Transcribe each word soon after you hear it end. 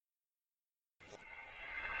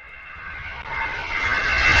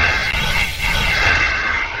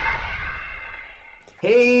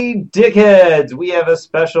Hey, dickheads! We have a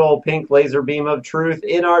special pink laser beam of truth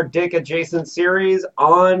in our Dick Adjacent series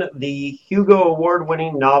on the Hugo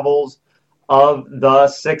Award-winning novels of the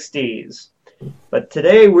 60s. But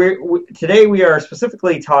today we are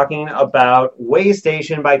specifically talking about Way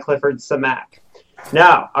Station by Clifford Samack.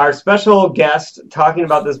 Now, our special guest talking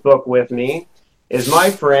about this book with me is my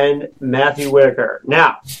friend Matthew Whitaker.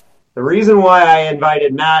 Now, the reason why I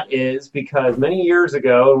invited Matt is because many years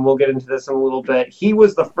ago, and we'll get into this in a little bit, he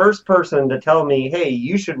was the first person to tell me, hey,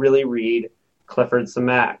 you should really read Clifford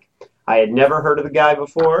Samack. I had never heard of the guy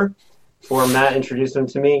before Matt introduced him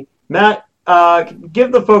to me. Matt,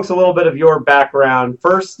 give the folks a little bit of your background.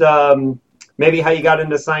 First, maybe how you got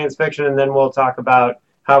into science fiction, and then we'll talk about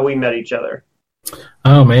how we met each other.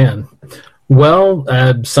 Oh, man. Well,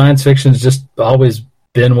 science fiction's just always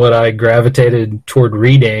been what I gravitated toward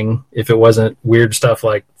reading if it wasn't weird stuff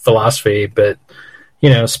like philosophy, but,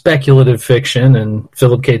 speculative fiction, and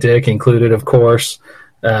Philip K. Dick included, of course,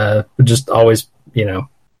 just always,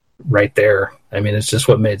 right there. I mean, it's just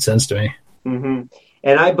what made sense to me. Mm-hmm.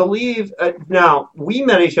 And I believe, now, we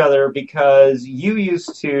met each other because you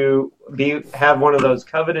used to have one of those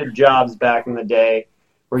coveted jobs back in the day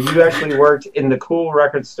where you actually worked in the cool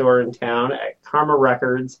record store in town at Karma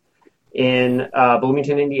Records in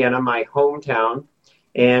Bloomington, Indiana, my hometown.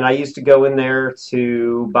 And I used to go in there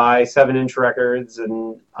to buy 7-inch records,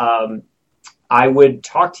 and I would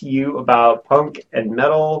talk to you about punk and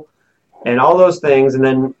metal and all those things. And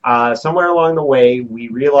then somewhere along the way, we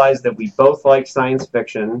realized that we both liked science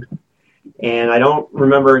fiction. And I don't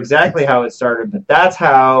remember exactly how it started, but that's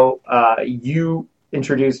how you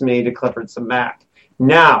introduced me to Clifford Samack.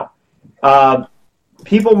 Now,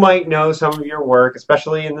 people might know some of your work,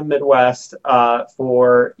 especially in the Midwest,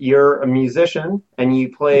 for you're a musician, and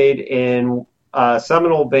you played in a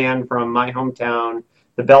seminal band from my hometown,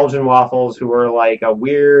 the Belgian Waffles, who were like a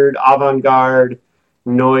weird avant-garde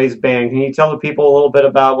noise band. Can you tell the people a little bit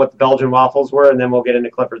about what the Belgian Waffles were, and then we'll get into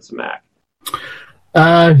Clifford Samack?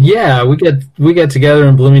 Yeah, we got together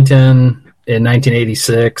in Bloomington in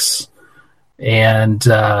 1986, and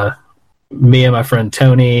me and my friend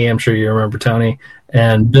Tony, I'm sure you remember Tony,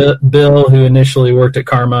 and Bill, who initially worked at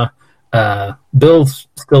Karma. Bill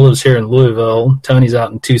still lives here in Louisville. Tony's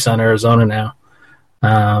out in Tucson, Arizona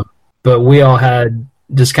now. But we all had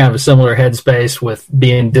just kind of a similar headspace with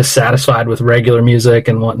being dissatisfied with regular music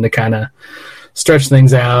and wanting to kind of stretch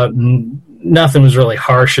things out. And nothing was really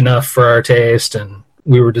harsh enough for our taste. And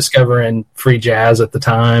we were discovering free jazz at the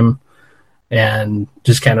time and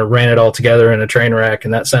just kind of ran it all together in a train wreck.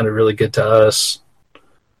 And that sounded really good to us.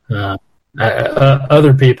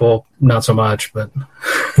 Other people, not so much, but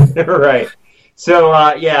right. So,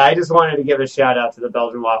 I just wanted to give a shout out to the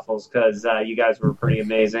Belgian Waffles because you guys were pretty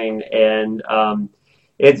amazing. And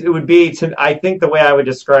it would be, I think the way I would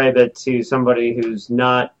describe it to somebody who's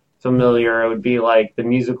not familiar, it would be like the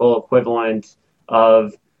musical equivalent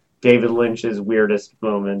of David Lynch's weirdest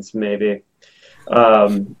moments, maybe,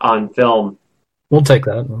 on film. We'll take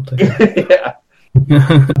that. Yeah.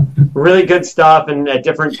 Really good stuff, and at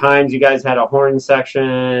different times you guys had a horn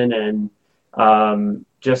section and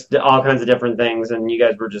just all kinds of different things, and you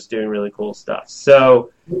guys were just doing really cool stuff.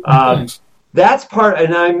 So that's part,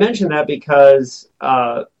 and I mentioned that because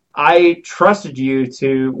I trusted you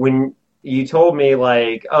to, when you told me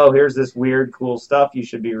like, oh, here's this weird cool stuff you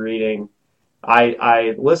should be reading,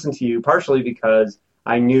 I listened to you partially because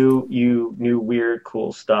I knew you knew weird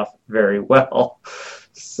cool stuff very well.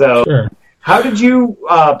 So sure. How did you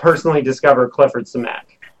personally discover Clifford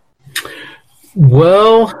Samack?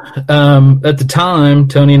 Well, at the time,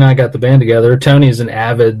 Tony and I got the band together. Tony is an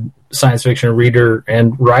avid science fiction reader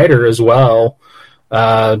and writer as well.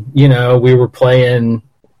 We were playing,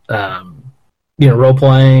 role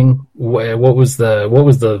playing. What was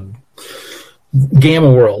the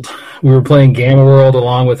Gamma World? We were playing Gamma World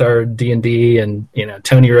along with our D&D, and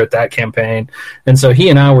Tony wrote that campaign, and so he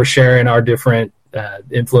and I were sharing our different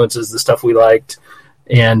influences, the stuff we liked,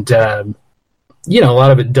 and a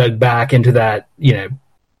lot of it dug back into that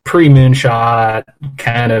pre-Moonshot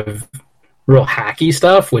kind of real hacky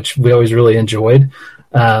stuff, which we always really enjoyed.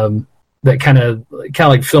 That kind of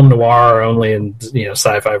like film noir, only in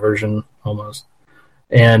sci-fi version almost.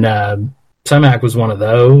 And Samack was one of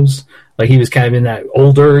those. Like, he was kind of in that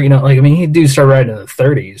older, he do start writing in the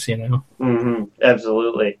 30s, Mm-hmm.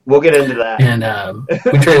 Absolutely. We'll get into that. And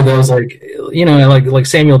we traded those, like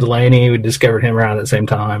Samuel Delaney. We discovered him around at the same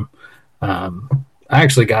time. I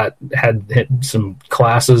actually had some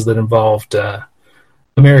classes that involved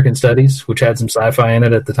American Studies, which had some sci-fi in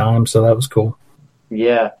it at the time, so that was cool.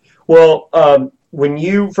 Yeah. Well, when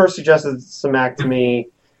you first suggested Samack to me,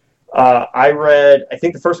 I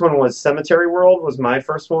think the first one was Cemetery World was my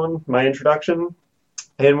first one, my introduction.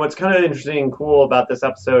 And what's kind of interesting and cool about this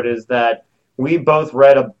episode is that we both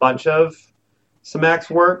read a bunch of Samac's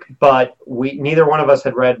work, but neither one of us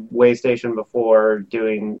had read Waystation before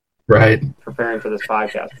preparing for this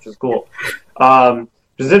podcast, which is cool.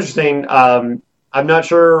 Which is interesting. I'm not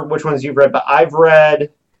sure which ones you've read, but I've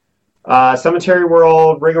read Cemetery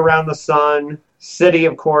World, Ring Around the Sun, City,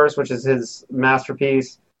 of course, which is his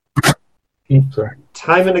masterpiece. Sorry.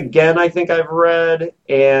 Time and Again, I think I've read,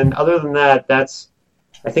 and other than that,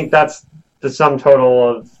 I think that's the sum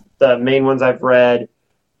total of the main ones I've read.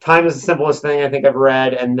 Time is the Simplest Thing I think I've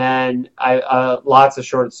read, and then lots of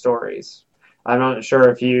short stories. I'm not sure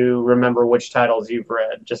if you remember which titles you've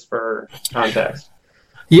read, just for context.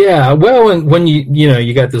 Yeah, well, when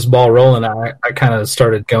you got this ball rolling, I kind of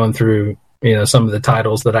started going through some of the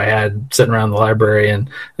titles that I had sitting around the library, and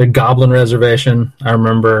the Goblin Reservation, I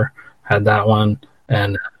remember had that one,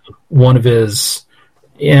 and one of his,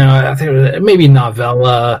 I think it was maybe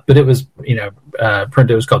novella, but it was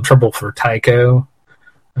printed. It was called Trouble for Tycho.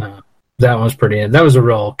 That one was pretty. That was a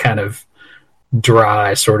real kind of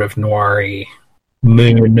dry, sort of noir-y,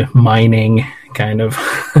 moon mining kind of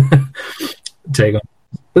take on.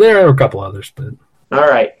 But there are a couple others. But all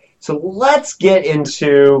right, so let's get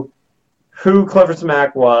into who Clifford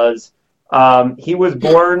Samac was. He was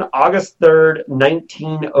born August 3rd,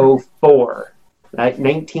 1904. Right?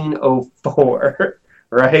 1904,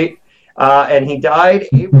 right? And he died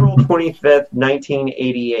April 25th,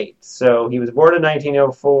 1988. So he was born in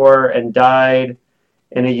 1904 and died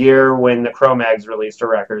in a year when the Cro-Mags released a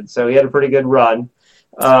record. So he had a pretty good run.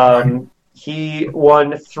 He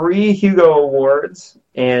won 3 Hugo Awards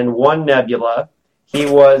and 1 Nebula. He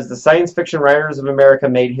was the Science Fiction Writers of America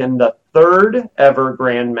made him the 3rd ever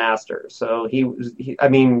Grand Master. So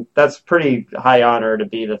that's pretty high honor to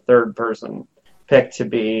be the 3rd person picked to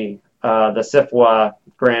be the SFWA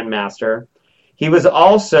Grand Master. He was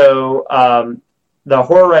also the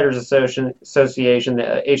Horror Writers Association,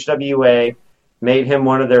 the HWA, made him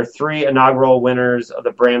one of their 3 inaugural winners of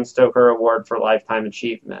the Bram Stoker Award for Lifetime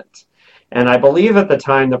Achievement. And I believe at the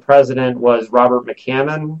time the president was Robert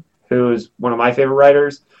McCammon, who's one of my favorite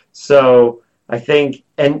writers. So I think,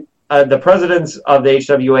 and the presidents of the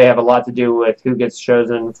HWA have a lot to do with who gets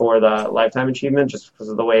chosen for the Lifetime Achievement, just because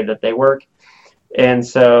of the way that they work. And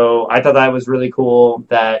so I thought that was really cool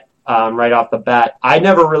that right off the bat, I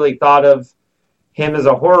never really thought of him as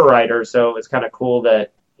a horror writer, so it's kind of cool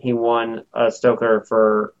that he won a Stoker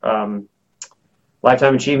for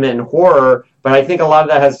Lifetime Achievement in horror. But I think a lot of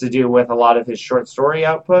that has to do with a lot of his short story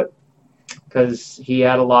output, because he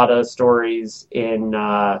had a lot of stories in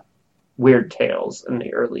Weird Tales in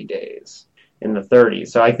the early days, in the 30s.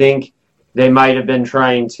 So I think they might have been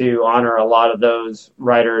trying to honor a lot of those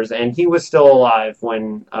writers, and he was still alive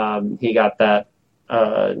when he got that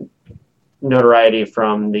notoriety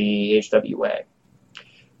from the HWA.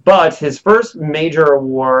 But his first major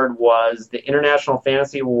award was the International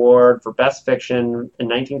Fantasy Award for Best Fiction in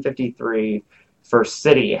 1953 for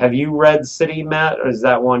City. Have you read City, Matt, or is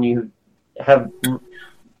that one you have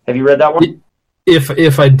you read that one?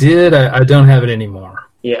 If I did, I don't have it anymore.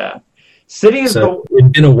 Yeah. City is it's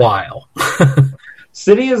been a while.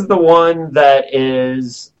 City is the one that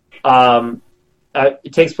is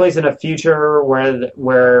it takes place in a future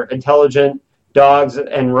where intelligent dogs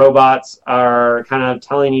and robots are kind of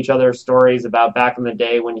telling each other stories about back in the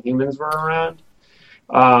day when humans were around.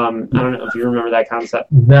 I don't know if you remember that concept.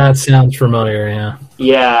 That sounds familiar, yeah.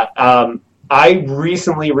 Yeah. I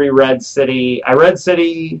recently reread City. I read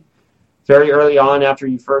City very early on after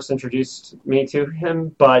you first introduced me to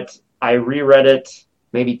him, but I reread it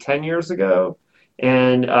maybe 10 years ago,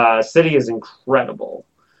 and City is incredible.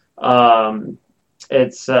 I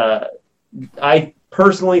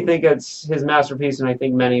personally think it's his masterpiece, and I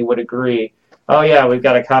think many would agree. Oh, yeah, we've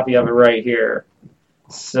got a copy of it right here.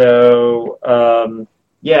 So,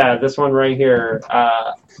 this one right here.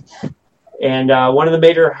 And one of the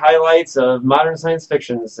major highlights of modern science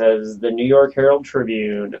fiction, says the New York Herald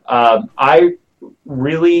Tribune. I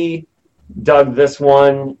really dug this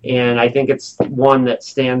one, and I think it's one that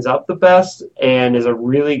stands up the best and is a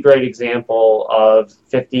really great example of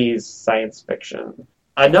 50s science fiction.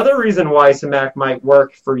 Another reason why Samac might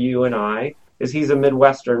work for you and I is he's a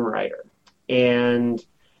Midwestern writer. And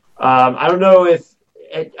I don't know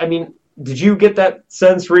did you get that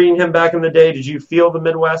sense reading him back in the day? Did you feel the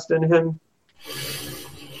Midwest in him?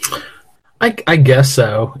 I guess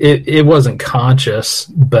so. It wasn't conscious,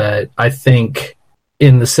 but I think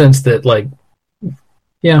in the sense that,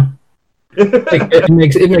 it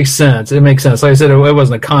makes sense. It makes sense. Like I said, it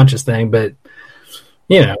wasn't a conscious thing, but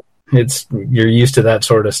you're used to that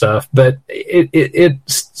sort of stuff, but it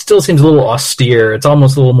still seems a little austere. It's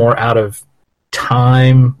almost a little more out of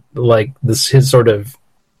time, like his sort of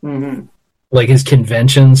like his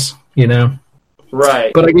conventions,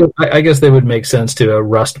 Right. But I guess they would make sense to a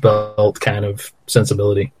Rust Belt kind of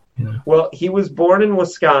sensibility. Well, he was born in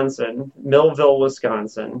Wisconsin, Millville,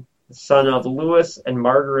 Wisconsin, son of Louis and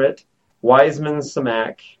Margaret Wiseman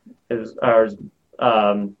Samac.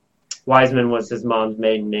 Wiseman was his mom's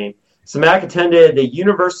maiden name. Samac attended the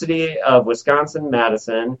University of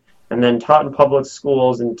Wisconsin-Madison and then taught in public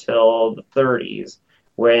schools until the 30s,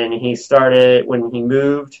 when he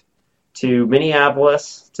moved to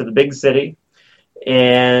Minneapolis, to the big city,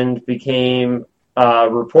 and became a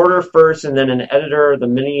reporter first and then an editor of the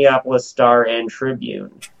Minneapolis Star and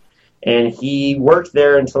Tribune. And he worked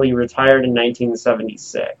there until he retired in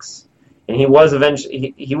 1976. And he was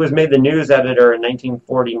made the news editor in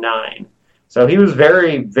 1949. So he was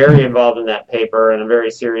very, very involved in that paper in a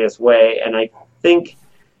very serious way. And I think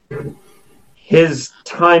his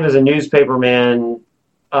time as a newspaperman,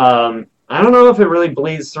 I don't know if it really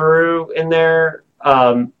bleeds through in there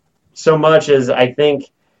so much as I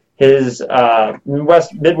think his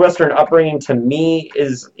Midwestern upbringing, to me,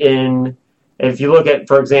 is in, if you look at,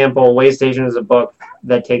 for example, Way Station is a book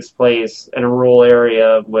that takes place in a rural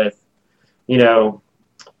area with,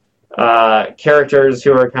 characters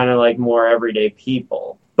who are kind of like more everyday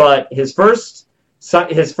people. But his first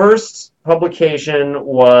publication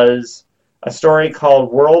was a story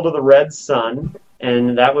called World of the Red Sun,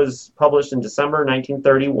 and that was published in December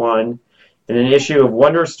 1931 in an issue of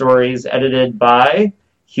Wonder Stories edited by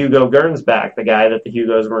Hugo Gernsback, the guy that the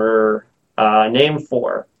Hugos were named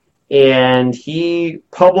for. And he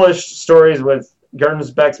published stories with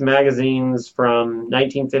Gernsback's magazines from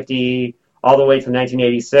 1950 all the way to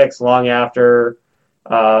 1986, long after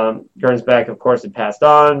Gernsback, of course, had passed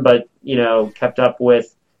on, but, kept up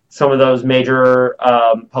with some of those major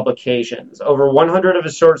publications. Over 100 of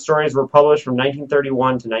his short stories were published from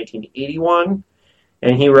 1931 to 1981,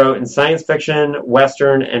 and he wrote in science fiction,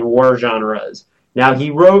 Western, and war genres. Now, he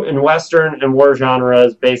wrote in Western and war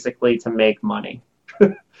genres basically to make money.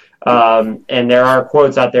 And there are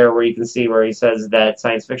quotes out there where you can see where he says that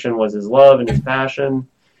science fiction was his love and his passion,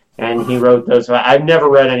 and he wrote those. I've never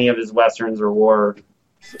read any of his Westerns or war,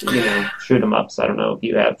 shoot 'em ups. I don't know if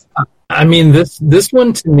you have. I mean, this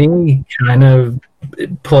one to me kind of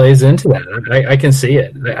plays into that. I can see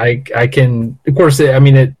it. I can, of course. I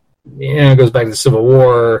mean, it goes back to the Civil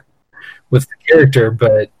War with the character,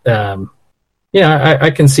 but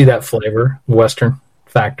I can see that flavor, Western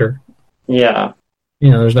factor. Yeah.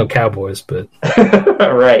 There's no cowboys, but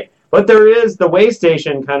right. But there is, the Way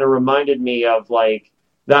Station kind of reminded me of, like,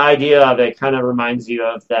 the idea of it kind of reminds you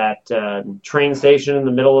of that train station in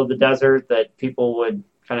the middle of the desert that people would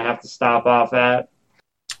kind of have to stop off at.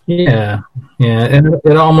 Yeah, and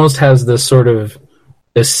it almost has this sort of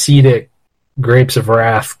ascetic Grapes of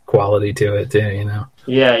Wrath quality to it too,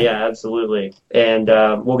 Yeah, absolutely. And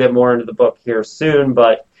we'll get more into the book here soon,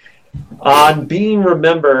 but on Being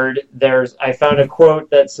Remembered, I found a quote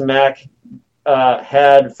that Samac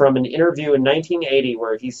had from an interview in 1980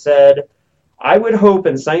 where he said, "I would hope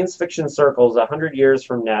in science fiction circles 100 years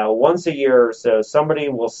from now, once a year or so, somebody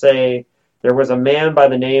will say there was a man by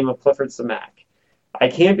the name of Clifford Samac. I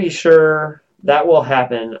can't be sure that will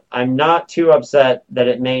happen. I'm not too upset that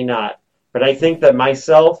it may not, but I think that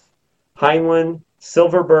myself, Heinlein,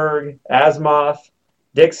 Silverberg, Asimov,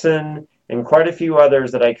 Dixon, and quite a few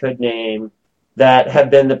others that I could name that have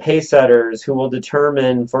been the pacesetters who will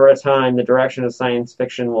determine for a time the direction of science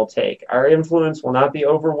fiction will take. Our influence will not be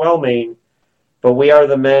overwhelming, but we are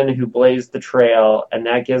the men who blazed the trail, and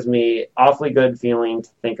that gives me awfully good feeling to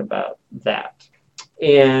think about that."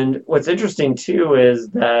 And what's interesting, too, is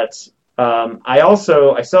that I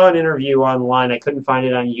saw an interview online. I couldn't find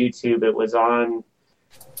it on YouTube. It was on...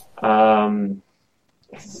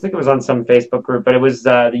 I think it was on some Facebook group, but it was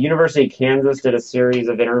the University of Kansas did a series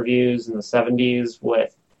of interviews in the 70s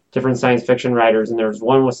with different science fiction writers, and there was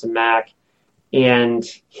one with Samac, and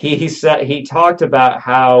he talked about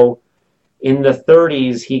how in the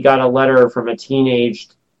 30s he got a letter from a teenage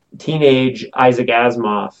Isaac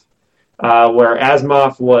Asimov, where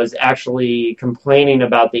Asimov was actually complaining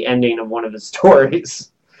about the ending of one of his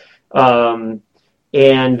stories, and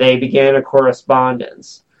they began a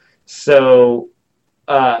correspondence. So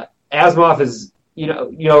Asimov is,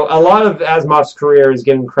 a lot of Asimov's career is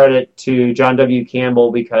given credit to John W.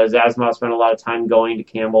 Campbell because Asimov spent a lot of time going to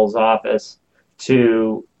Campbell's office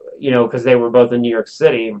because they were both in New York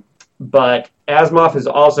City. But Asimov has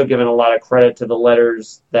also given a lot of credit to the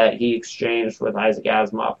letters that he exchanged with Isaac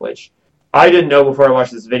Asimov, which I didn't know before I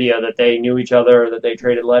watched this video that they knew each other, that they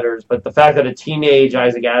traded letters, but the fact that a teenage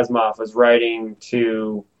Isaac Asimov was writing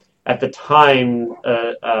to, at the time,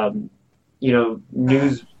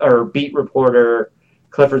 news or beat reporter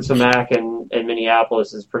Clifford Samac in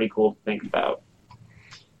Minneapolis is pretty cool to think about.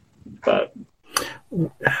 But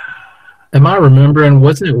am I remembering?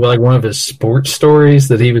 Wasn't it like one of his sports stories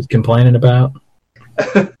that he was complaining about?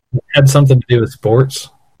 It had something to do with sports.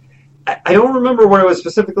 I don't remember what it was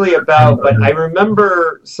specifically about, but I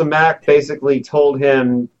remember Samac basically told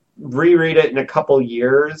him, reread it in a couple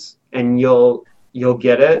years and you'll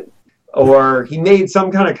get it. Or he made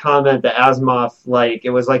some kind of comment that Asimov, like, it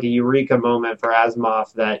was like a eureka moment for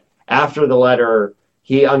Asimov that after the letter,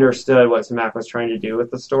 he understood what Samac was trying to do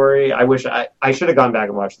with the story. I wish I should have gone back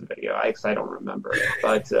and watched the video because I don't remember it.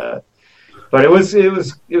 But it was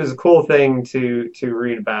a cool thing to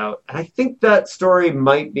read about. And I think that story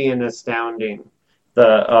might be in Astounding,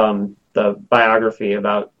 the biography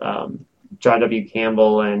about John W.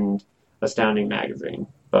 Campbell and Astounding magazine.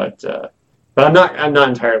 But I'm not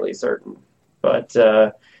entirely certain. But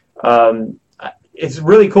it's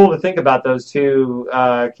really cool to think about those two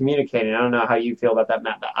communicating. I don't know how you feel about that,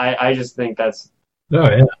 Matt. I just think that's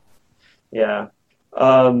yeah.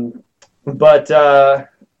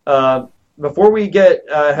 Before we get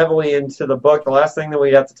heavily into the book, the last thing that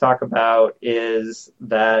we have to talk about is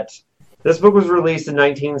that this book was released in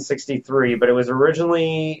 1963, but it was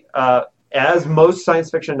originally, as most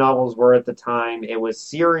science fiction novels were at the time, it was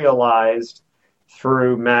serialized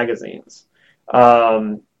through magazines.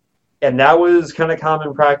 And that was kind of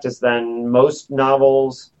common practice then. Most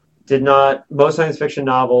science fiction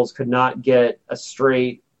novels could not get a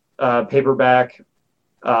straight paperback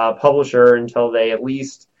publisher until they at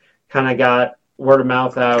least kind of got word of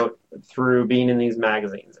mouth out through being in these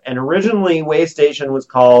magazines. And originally, Waystation was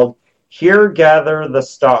called Here Gather the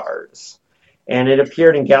Stars. And it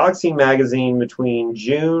appeared in Galaxy magazine between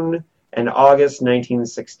June and August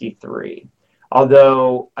 1963.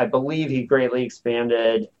 Although I believe he greatly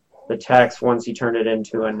expanded the text once he turned it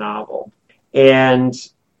into a novel. And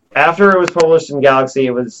after it was published in Galaxy,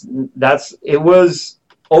 it was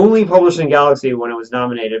only published in Galaxy when it was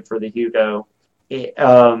nominated for the Hugo.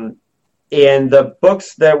 And the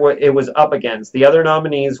books that it was up against, the other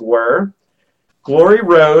nominees were Glory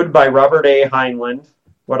Road by Robert A. Heinlein.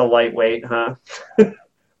 What a lightweight, huh?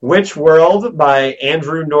 Witch World by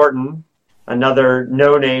Andrew Norton, another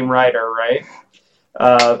no-name writer, right?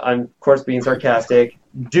 I'm, of course, being sarcastic.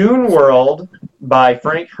 Dune World by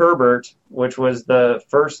Frank Herbert, which was the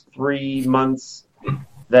first 3 months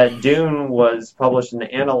that Dune was published in the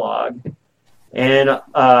analog. And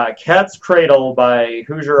Cat's Cradle by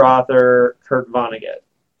Hoosier author Kurt Vonnegut.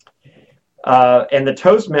 And the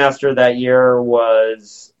Toastmaster that year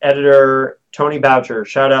was editor Tony Boucher.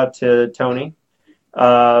 Shout out to Tony,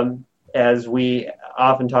 as we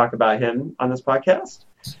often talk about him on this podcast.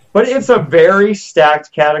 But it's a very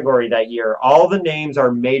stacked category that year. All the names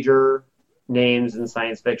are major names in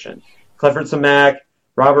science fiction. Clifford Samac,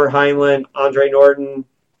 Robert Heinlein, Andre Norton,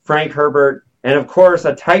 Frank Herbert, and of course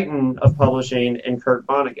a titan of publishing in Kurt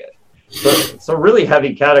Vonnegut. So it's a really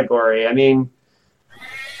heavy category. I mean,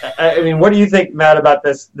 what do you think, Matt, about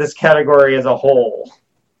this category as a whole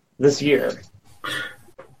this year?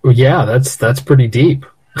 Well, yeah, that's pretty deep.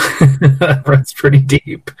 That's pretty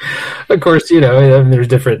deep. Of course, there's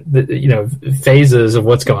different phases of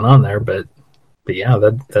what's going on there, but yeah,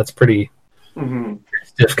 that's pretty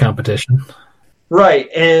stiff competition. Right,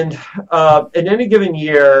 and in any given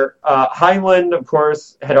year, Heinlein, of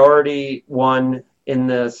course, had already won in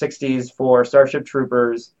the 60s for Starship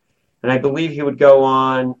Troopers, and I believe he would go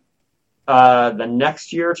on the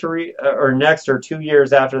next year or 2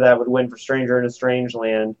 years after that would win for Stranger in a Strange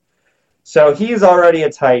Land. So he's already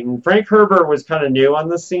a titan. Frank Herbert was kind of new on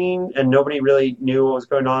the scene, and nobody really knew what was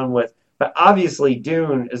going on with. But obviously,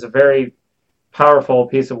 Dune is a very powerful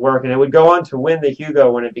piece of work, and it would go on to win the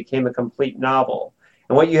Hugo when it became a complete novel.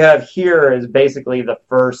 And what you have here is basically the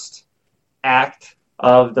first act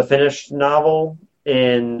of the finished novel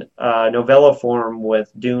in novella form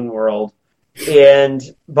with Dune World.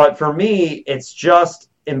 But for me, it's just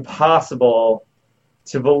impossible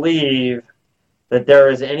to believe that there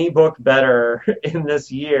is any book better in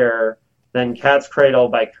this year than Cat's Cradle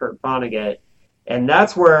by Kurt Vonnegut. And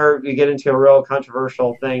that's where you get into a real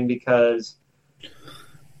controversial thing because,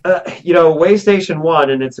 Waystation won,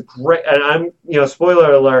 and it's a great, and I'm,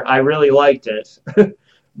 spoiler alert, I really liked it.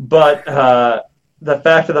 But the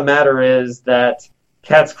fact of the matter is that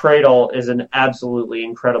Cat's Cradle is an absolutely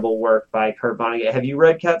incredible work by Kurt Vonnegut. Have you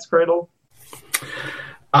read Cat's Cradle?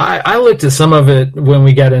 I looked at some of it when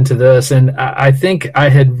we got into this, and I think I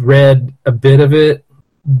had read a bit of it,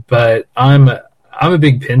 but I'm a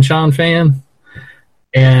big Pynchon fan,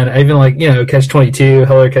 and I even like Catch 22,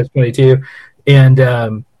 Hello Catch 22,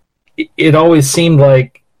 and it always seemed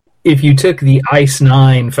like if you took the Ice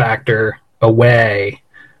 9 factor away,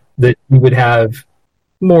 that you would have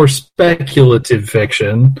more speculative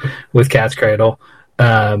fiction with Cat's Cradle.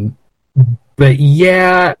 But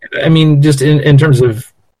yeah, I mean, just in terms of,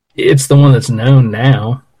 it's the one that's known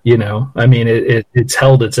now, I mean, it's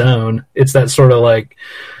held its own. It's that sort of like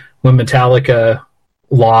when Metallica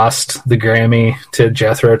lost the Grammy to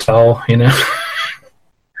Jethro Tull, I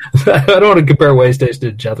don't want to compare Waystation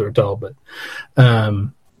to Jethro Tull, but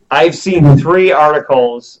I've seen 3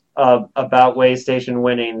 articles about Waystation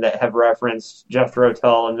winning that have referenced Jethro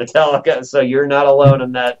Tull and Metallica, so you're not alone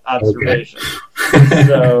in that observation. Okay.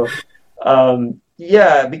 So,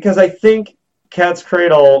 yeah, because I think Cat's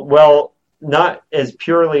Cradle, well, not as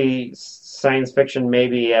purely science fiction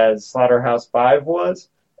maybe as Slaughterhouse-Five was,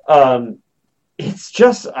 it's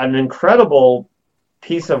just an incredible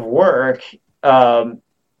piece of work.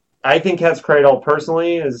 I think Cat's Cradle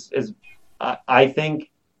personally is I think,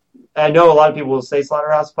 I know a lot of people will say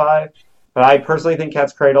Slaughterhouse-Five, but I personally think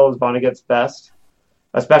Cat's Cradle is Vonnegut's best,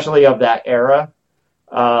 especially of that era.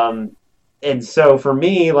 And so for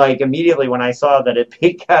me, like immediately when I saw that it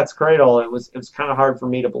beat Cat's Cradle, it was kind of hard for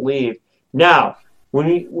me to believe. Now,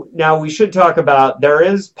 we should talk about, there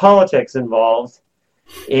is politics involved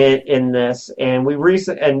in this, and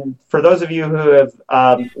and for those of you who have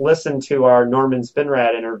listened to our Norman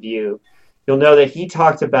Spinrad interview, you'll know that he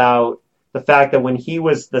talked about the fact that when he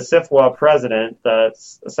was the SIFWA president, the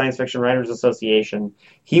Science Fiction Writers Association,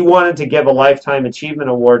 he wanted to give a Lifetime Achievement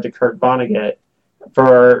Award to Kurt Vonnegut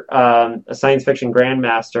for a science fiction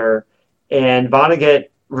grandmaster, and Vonnegut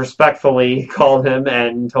respectfully called him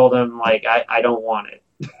and told him, like, I don't want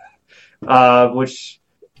it. Which,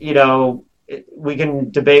 we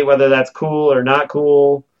can debate whether that's cool or not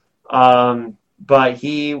cool, but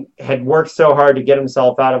he had worked so hard to get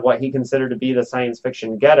himself out of what he considered to be the science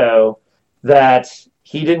fiction ghetto that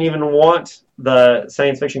he didn't even want the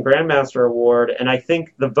Science Fiction Grandmaster Award. And I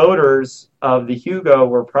think the voters of the Hugo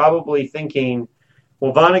were probably thinking,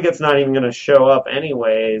 well, Vonnegut's not even going to show up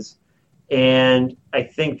anyways. And I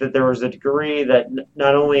think that there was a degree that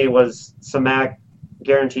not only was Samak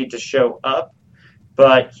guaranteed to show up,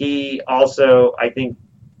 but he also, I think,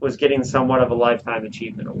 was getting somewhat of a Lifetime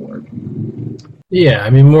Achievement Award. Yeah, I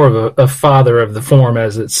mean, more of a father of the form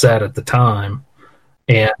as it said at the time.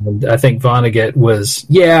 And I think Vonnegut was,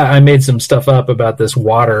 I made some stuff up about this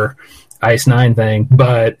water Ice 9 thing,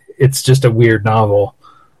 but it's just a weird novel,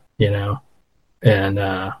 and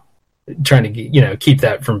trying to, keep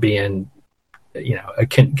that from being, a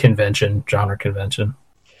convention, genre convention.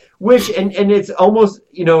 Which, and it's almost,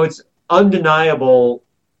 it's undeniable.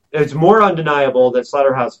 It's more undeniable that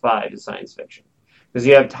Slaughterhouse-Five is science fiction, because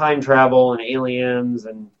you have time travel and aliens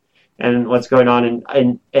and what's going on,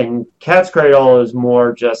 and Cat's Cradle is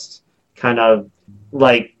more just kind of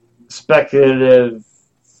like speculative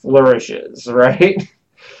flourishes, right?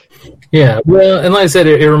 Yeah, well, and like I said,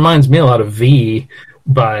 it reminds me a lot of V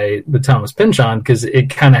by the Thomas Pynchon, because it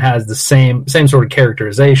kind of has the same sort of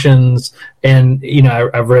characterizations, and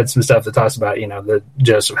I've read some stuff that talks about the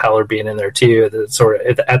Joseph Heller being in there too. That sort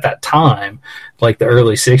of at that time, like the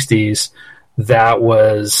early '60s, that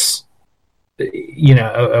was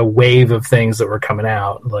a wave of things that were coming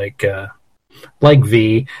out, like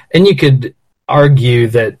V, and you could argue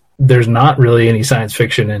that there's not really any science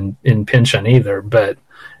fiction in Pynchon either, but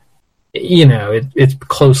it's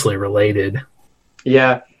closely related.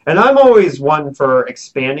 Yeah, and I'm always one for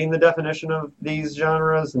expanding the definition of these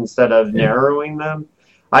genres instead of narrowing them.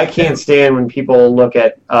 I can't stand when people look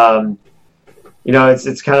at,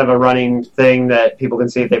 it's kind of a running thing that people can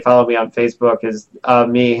see if they follow me on Facebook, is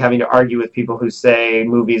me having to argue with people who say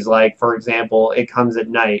movies like, for example, It Comes at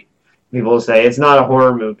Night. People will say, it's not a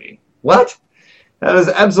horror movie. What? That is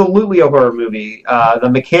absolutely a horror movie. The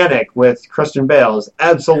Mechanic with Christian Bale is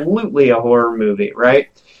absolutely a horror movie, right?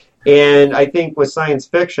 And I think with science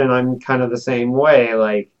fiction, I'm kind of the same way.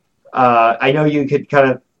 Like, I know you could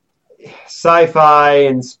kind of sci-fi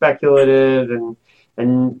and speculative and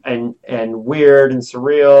weird and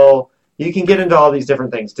surreal. You can get into all these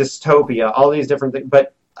different things, dystopia, all these different things.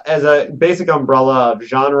 But as a basic umbrella of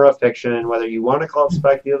genre fiction, whether you want to call it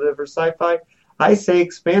speculative or sci-fi, I say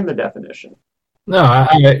expand the definition. No,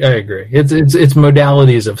 I agree. It's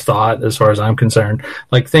modalities of thought, as far as I'm concerned,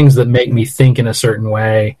 like things that make me think in a certain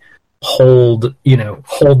way. hold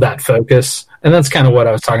that focus. And that's kind of what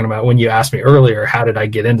I was talking about when you asked me earlier, how did I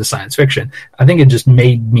get into science fiction? I think it just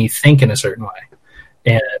made me think in a certain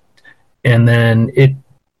way. And then it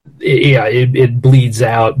bleeds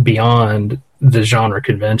out beyond the genre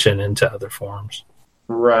convention into other forms.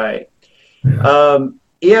 Right.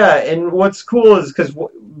 Yeah. And what's cool is because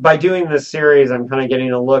by doing this series, I'm kind of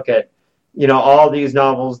getting a look at, all these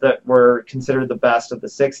novels that were considered the best of the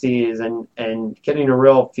 60s and getting a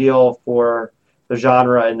real feel for the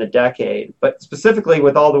genre in the decade. But specifically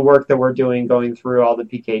with all the work that we're doing, going through all the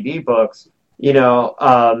PKD books,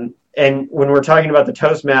 and when we're talking about the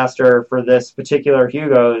Toastmaster for this particular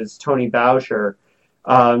Hugo is Tony Boucher.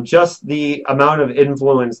 Just the amount of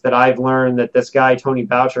influence that I've learned that this guy, Tony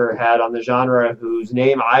Boucher, had on the genre, whose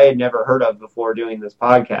name I had never heard of before doing this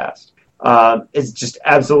podcast, is just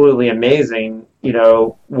absolutely amazing,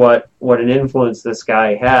 what an influence this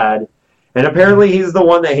guy had. And apparently he's the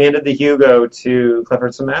one that handed the Hugo to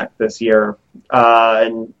Clifford Samac this year,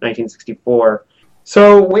 in 1964.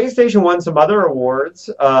 So Waystation won some other awards.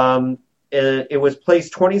 It was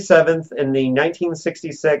placed 27th in the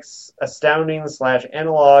 1966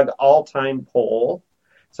 Astounding/Analog All-Time Poll.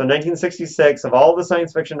 So 1966, of all the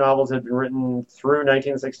science fiction novels that had been written through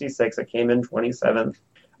 1966, it came in 27th.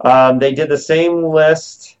 They did the same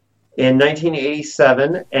list in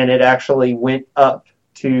 1987, and it actually went up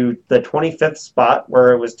to the 25th spot,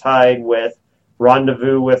 where it was tied with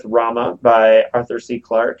Rendezvous with Rama by Arthur C.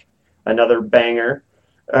 Clarke, another banger.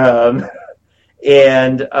 And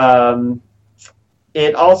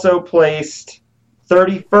it also placed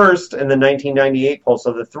 31st in the 1998 poll.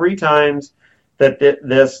 So the three times that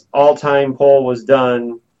this all-time poll was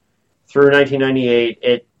done through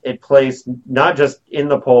 1998, it placed not just in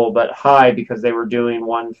the poll, but high, because they were doing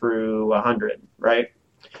 1 through 100, right?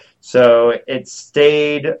 So it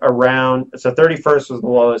stayed around. So 31st was the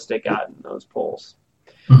lowest it got in those polls.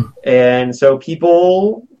 And so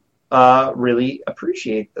people really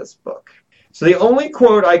appreciate this book. So the only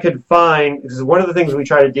quote I could find, because one of the things we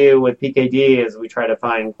try to do with PKD is we try to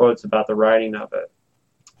find quotes about the writing of it.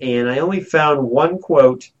 And I only found one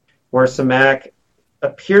quote where Samac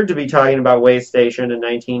appeared to be talking about Waystation in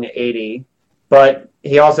 1980, but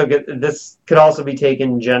this could also be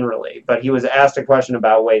taken generally. But he was asked a question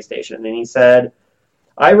about Waystation, and he said,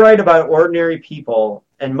 "I write about ordinary people,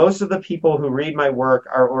 and most of the people who read my work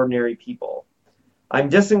are ordinary people. I'm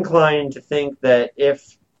disinclined to think that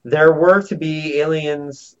if there were to be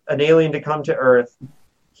an alien to come to Earth,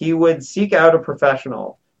 he would seek out a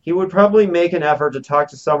professional. He would probably make an effort to talk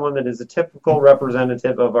to someone that is a typical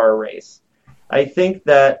representative of our race. I think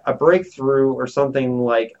that a breakthrough or something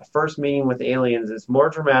like a first meeting with aliens is more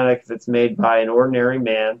dramatic if it's made by an ordinary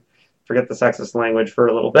man." Forget the sexist language for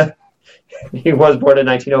a little bit. He was born in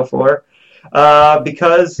 1904.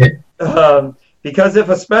 Because if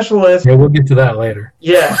a specialist... Yeah, we'll get to that later.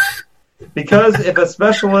 Yeah. Because if a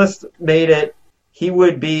specialist made it, he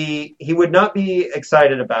would not be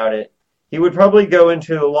excited about it. He would probably go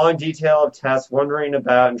into a long detail of tests, wondering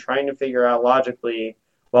about and trying to figure out logically,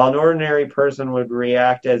 while an ordinary person would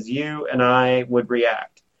react as you and I would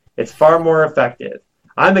react. It's far more effective.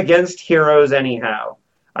 I'm against heroes anyhow.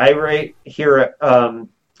 How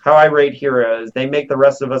I rate heroes, they make the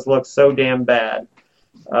rest of us look so damn bad.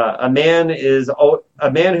 A man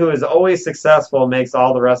who is always successful makes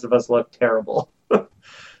all the rest of us look terrible.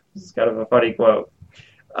 This is kind of a funny quote.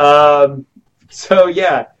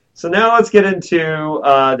 So now let's get into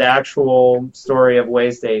the actual story of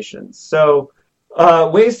Waystation. So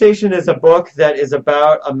Waystation is a book that is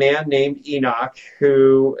about a man named Enoch,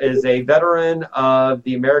 who is a veteran of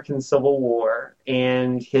the American Civil War,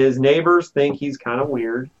 and his neighbors think he's kind of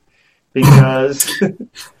weird because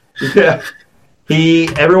he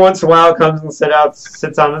every once in a while comes and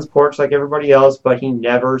sits on his porch like everybody else, but he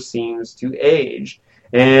never seems to age.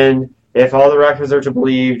 And if all the records are to be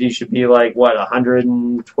believed, he should be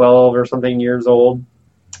 112 or something years old.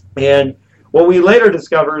 And what we later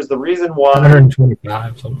discover is the reason why...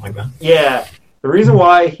 125, something like that. Yeah. The reason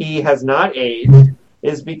why he has not aged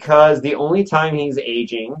is because the only time he's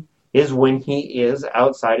aging is when he is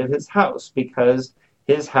outside of his house, because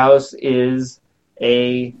his house is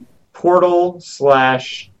a portal /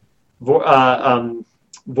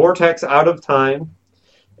 vortex out of time.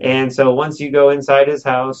 And so once you go inside his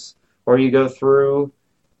house, or you go through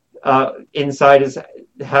inside his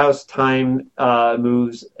house, time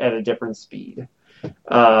moves at a different speed,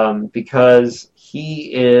 because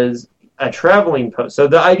he is a traveling post. So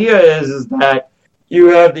the idea is that you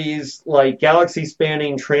have these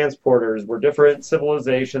galaxy-spanning transporters where different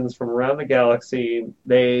civilizations from around the galaxy,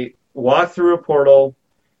 they walk through a portal,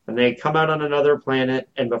 and they come out on another planet,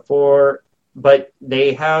 but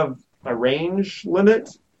they have a range limit.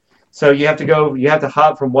 So you have to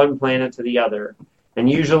hop from one planet to the other. And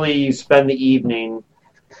usually you spend the evening,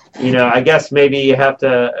 I guess maybe you have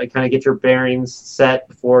to kind of get your bearings set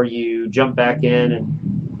before you jump back in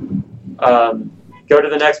and go to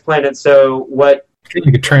the next planet. So what...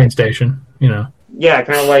 Like a train station, Yeah,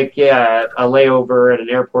 kind of like, a layover at an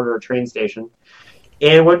airport or a train station.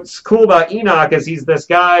 And what's cool about Enoch is he's this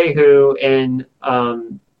guy who,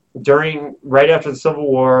 right after the Civil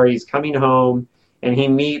War, he's coming home, and he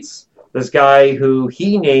meets this guy who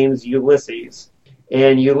he names Ulysses.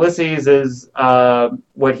 And Ulysses is,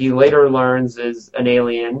 what he later learns is an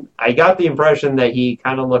alien. I got the impression that he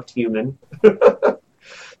kind of looked human.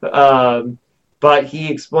 But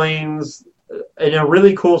he explains, in a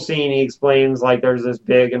really cool scene, he explains, like, there's this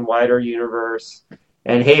big and wider universe,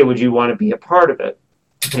 and hey, would you want to be a part of it?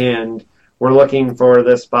 And we're looking for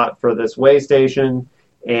this spot for this way station,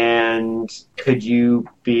 and could you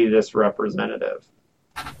be this representative?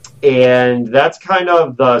 And that's kind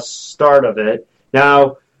of the start of it.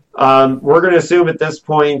 Now, we're going to assume at this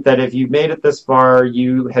point that if you've made it this far,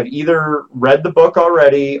 you have either read the book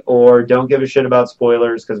already or don't give a shit about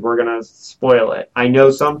spoilers, because we're going to spoil it. I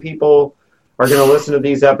know some people are going to listen to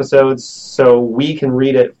these episodes so we can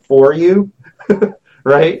read it for you,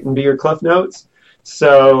 right, and be your cliff notes.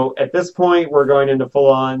 So at this point, we're going into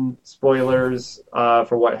full-on spoilers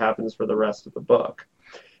for what happens for the rest of the book.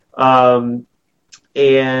 And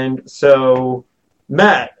so,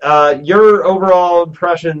 Matt, your overall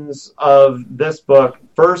impressions of this book,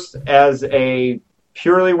 first as a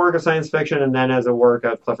purely work of science fiction and then as a work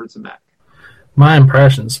of Clifford Zemeck. My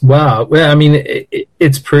impressions. Wow. Well, I mean,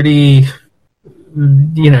 it's pretty,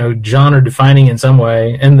 genre-defining in some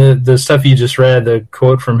way. And the stuff you just read, the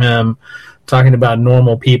quote from him talking about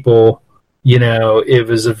normal people, it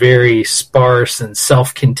was a very sparse and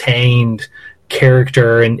self-contained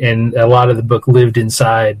character, and a lot of the book lived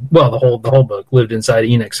inside, the whole book lived inside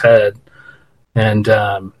Enoch's head, and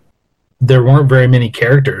there weren't very many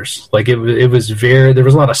characters. Like there was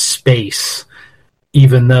a lot of space,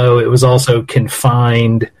 even though it was also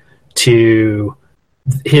confined to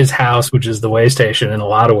his house, which is the way station in a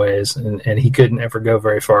lot of ways, and he couldn't ever go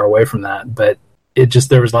very far away from that. But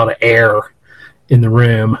there was a lot of air in the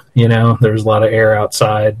room, there was a lot of air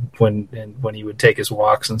outside when he would take his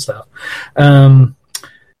walks and stuff. I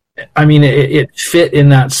mean, it fit in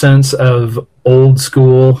that sense of old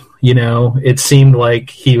school, it seemed like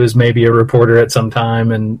he was maybe a reporter at some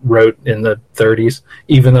time and wrote in the 30s,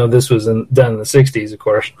 even though this was done in the 60s, of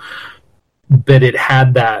course. But it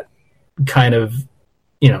had that kind of,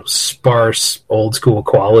 sparse old school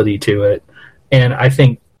quality to it. And I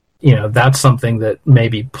think, that's something that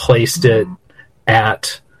maybe placed it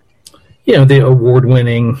at, the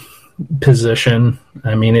award-winning position.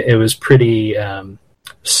 I mean, it was pretty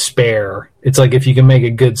spare. It's like if you can make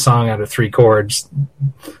a good song out of 3 chords,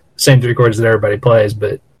 same 3 chords that everybody plays,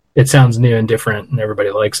 but it sounds new and different and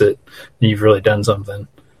everybody likes it, and you've really done something.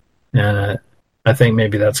 And I think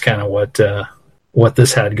maybe that's kind of what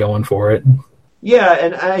this had going for it. Yeah,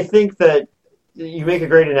 and I think that you make a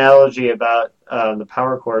great analogy about the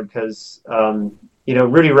power chord, because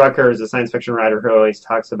Rudy Rucker is a science fiction writer who always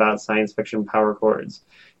talks about science fiction power chords.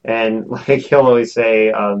 And like he'll always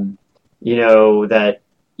say, that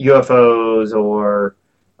UFOs or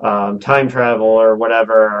time travel or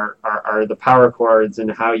whatever are the power chords,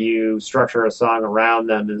 and how you structure a song around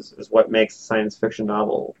them is what makes a science fiction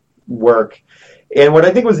novel work. And what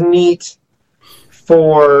I think was neat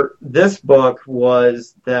for this book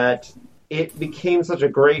was that it became such a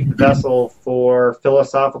great vessel for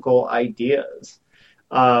philosophical ideas.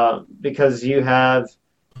 Because you have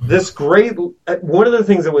this great... One of the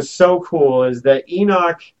things that was so cool is that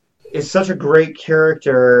Enoch is such a great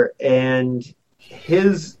character, and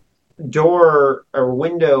his door or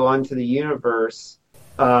window onto the universe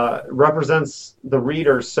represents the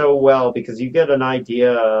reader so well, because you get an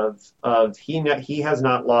idea of he has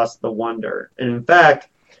not lost the wonder. And in fact,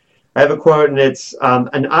 I have a quote, and it's...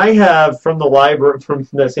 and I have from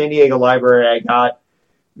the San Diego Library, I got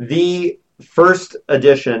the first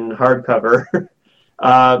edition hardcover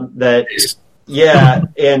and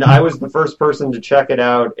I was the first person to check it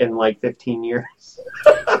out in like 15 years.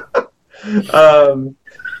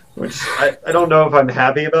 Which I don't know if I'm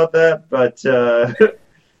happy about that, but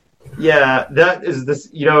that is this,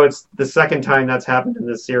 it's the second time that's happened in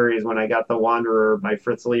this series. When I got The Wanderer by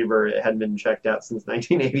Fritz Lieber, it hadn't been checked out since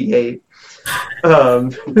 1988.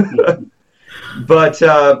 But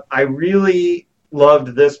I really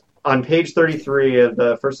loved this. On page 33 of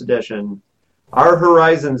the first edition, our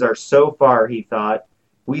horizons are so far, he thought.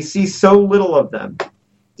 We see so little of them.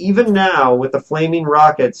 Even now, with the flaming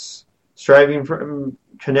rockets striving from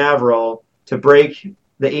Canaveral to break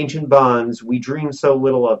the ancient bonds, we dream so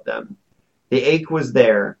little of them. The ache was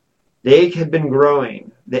there. The ache had been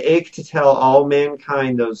growing. The ache to tell all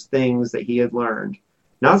mankind those things that he had learned.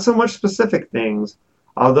 Not so much specific things,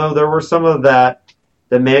 although there were some of that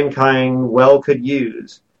mankind well could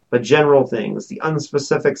use, but general things, the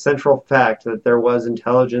unspecific central fact that there was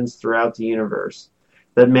intelligence throughout the universe,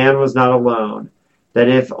 that man was not alone, that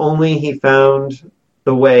if only he found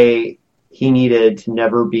the way he needed to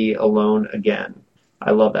never be alone again.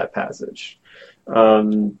 I love that passage.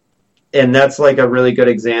 And that's like a really good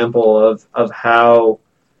example of how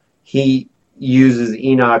he uses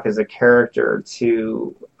Enoch as a character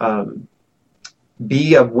to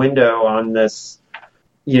be a window on this,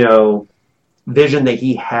 vision that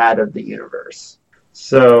he had of the universe.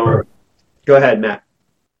 So, go ahead, Matt.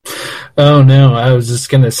 Oh no, I was just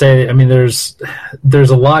going to say. I mean, there's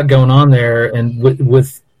a lot going on there, and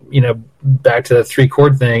with back to the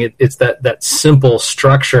 3-chord thing, it's that simple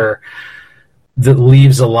structure that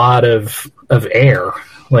leaves a lot of air,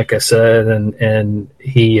 like I said, and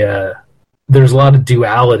he there's a lot of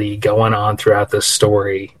duality going on throughout this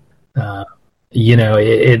story.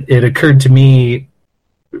 It occurred to me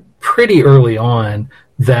pretty early on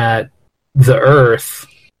that the Earth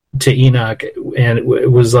to Enoch and it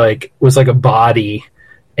was like a body,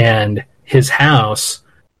 and his house,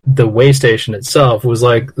 the way station itself, was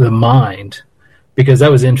like the mind, because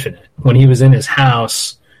that was infinite. When he was in his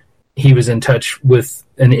house, he was in touch with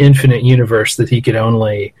an infinite universe that he could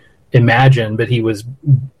only imagine, but he was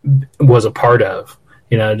a part of.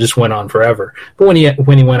 It just went on forever. But when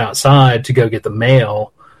he went outside to go get the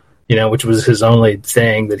mail, which was his only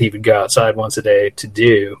thing that he would go outside once a day to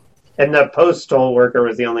do. And the postal worker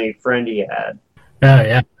was the only friend he had. Oh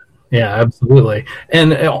yeah, yeah, absolutely.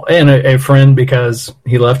 And a friend because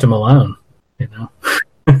he left him alone.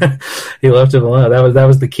 He left him alone. That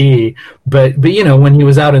was the key. But when he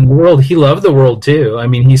was out in the world, he loved the world too. I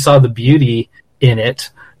mean, he saw the beauty in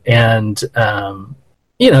it, and there's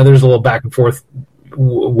a little back and forth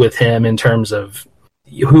with him in terms of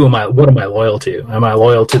what am I loyal to? Am I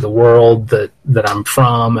loyal to the world that I'm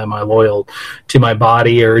from? Am I loyal to my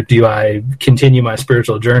body, or do I continue my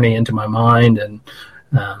spiritual journey into my mind and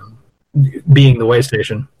being the way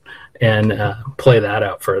station and play that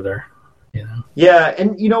out further? Yeah,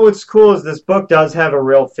 and what's cool is this book does have a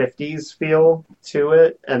real 50s feel to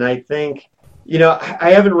it, and I think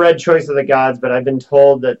I haven't read Choice of the Gods, but I've been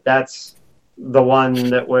told that that's the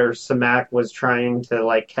one that where Samak was trying to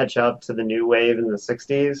like catch up to the new wave in the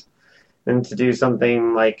 60s and to do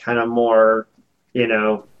something like kind of more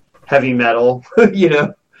heavy metal for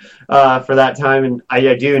that time, and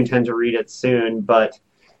I do intend to read it soon. But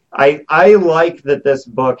I like that this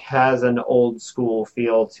book has an old school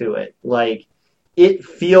feel to it. Like, it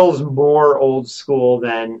feels more old school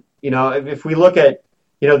than if we look at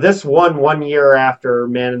this one year after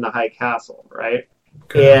Man in the High Castle, right?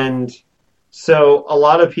 Okay. And so a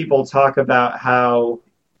lot of people talk about how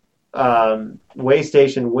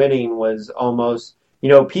Waystation winning was almost,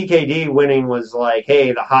 PKD winning was like,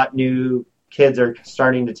 hey, the hot new kids are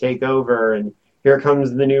starting to take over, and here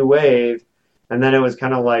comes the new wave. And then it was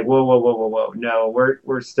kind of like, whoa. No,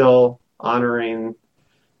 we're still honoring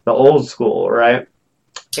the old school, right?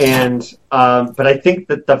 And but I think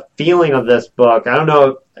that the feeling of this book, I don't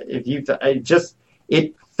know if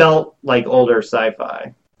it felt like older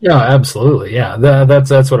sci-fi. Yeah, absolutely. Yeah,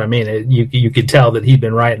 that's what I mean. You could tell that he'd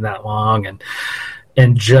been writing that long,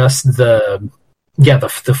 and just the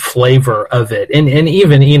flavor of it, and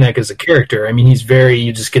even Enoch as a character. I mean,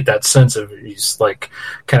 you just get that sense of he's like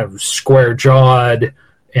kind of square jawed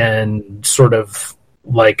and sort of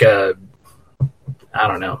like a, I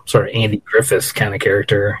don't know, sort of Andy Griffith kind of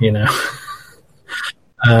character,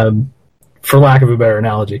 for lack of a better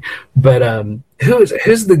analogy. But who's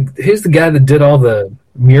the guy that did all the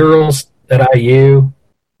murals at IU?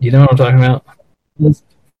 You know what I'm talking about?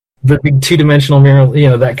 The big 2-dimensional mural,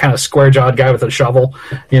 that kind of square-jawed guy with a shovel,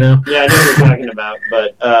 Yeah, I know what you're talking about.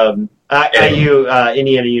 But IU,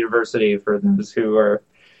 Indiana University, for those who are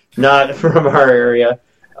not from our area.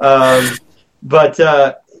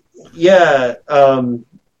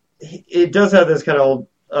 It does have this kind of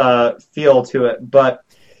old feel to it. But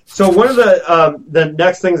so one of the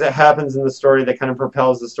next things that happens in the story that kind of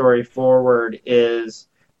propels the story forward is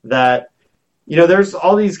that there's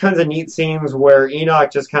all these kinds of neat scenes where Enoch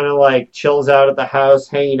just kind of like chills out at the house,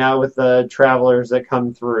 hanging out with the travelers that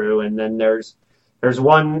come through, and then there's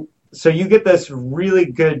one. So you get this really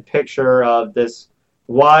good picture of this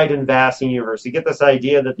wide and vast universe. You get this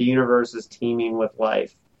idea that the universe is teeming with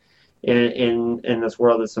life. in this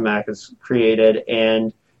world that Samak has created.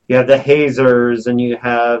 And you have the hazers, and you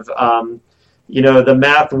have the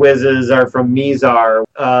math whizzes are from Mizar.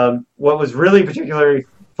 What was really particularly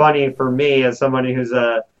funny for me as somebody who's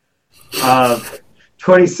a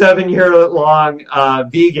 27-year-long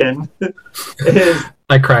vegan is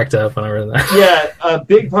I cracked up when I read that. Yeah, a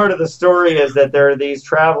big part of the story is that there are these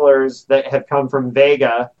travelers that have come from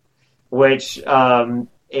Vega, which and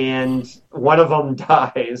one of them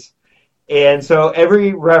dies. And so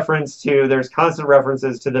there's constant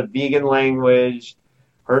references to the vegan language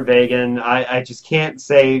or vegan. I just can't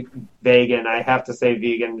say vegan. I have to say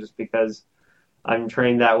vegan just because I'm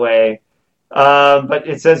trained that way. But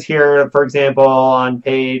it says here, for example, on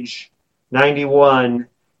page 91,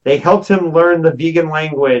 they helped him learn the vegan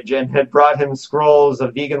language and had brought him scrolls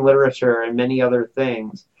of vegan literature and many other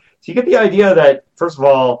things. So you get the idea that, first of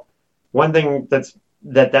all, one thing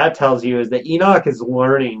that tells you is that Enoch is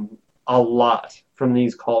learning a lot from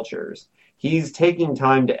these cultures. He's taking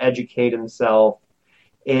time to educate himself.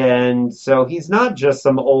 And so he's not just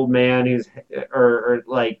some old man who's or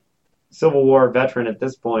like Civil War veteran at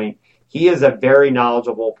this point. He is a very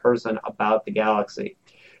knowledgeable person about the galaxy.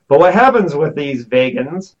 But what happens with these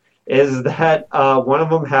vegans is that one of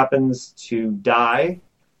them happens to die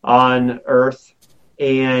on Earth,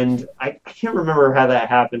 and I can't remember how that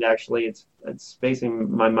happened, actually. It's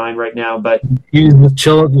spacing my mind right now, but... He was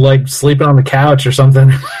chilling, like, sleeping on the couch or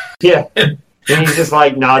something. Yeah, and he just,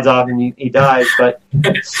 like, nods off and he dies. But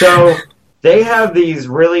so they have these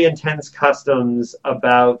really intense customs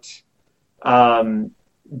about...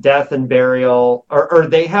 death and burial, or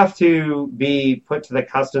they have to be put to the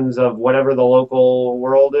customs of whatever the local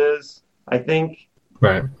world is, I think.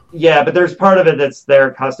 Right. Yeah, but there's part of it that's their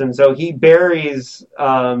custom. So he buries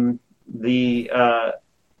the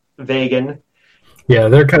vegan. Yeah,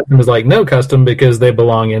 their custom is like no custom because they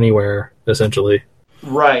belong anywhere, essentially.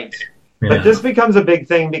 Right. Yeah. But this becomes a big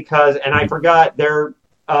thing because, and I forgot,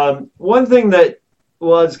 one thing that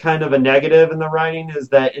was kind of a negative in the writing is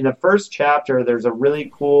that in the first chapter there's a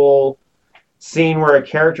really cool scene where a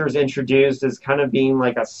character is introduced as kind of being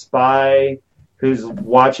like a spy who's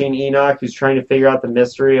watching Enoch, who's trying to figure out the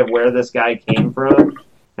mystery of where this guy came from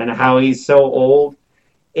and how he's so old.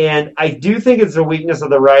 And I do think it's a weakness of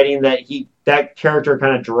the writing that character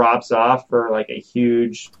kind of drops off for like a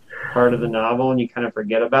huge part of the novel and you kind of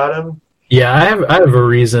forget about him. Yeah, I have a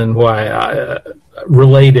reason why I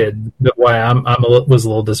related, but why I was a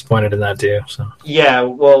little disappointed in that too. So yeah,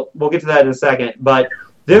 well, we'll get to that in a second. But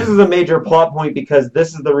this is a major plot point because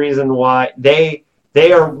this is the reason why Enoch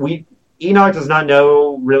does not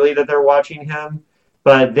know really that they're watching him,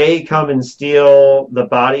 but they come and steal the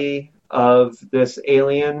body of this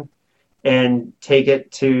alien and take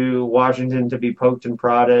it to Washington to be poked and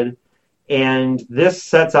prodded, and this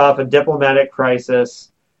sets off a diplomatic crisis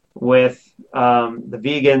with the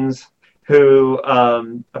vegans who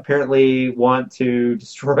apparently want to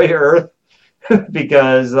destroy Earth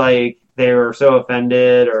because like they were so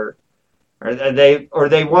offended, or they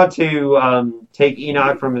want to take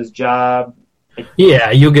Enoch from his job.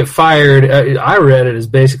 Yeah, you'll get fired. I read it as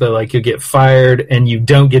basically like you'll get fired and you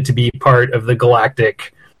don't get to be part of the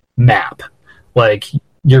galactic map. Like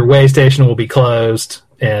your way station will be closed,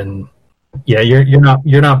 and yeah,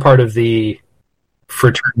 you're not part of the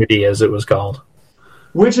fraternity, as it was called.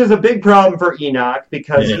 Which is a big problem for Enoch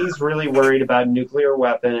because he's really worried about nuclear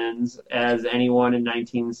weapons, as anyone in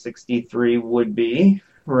 1963 would be,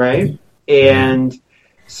 right? And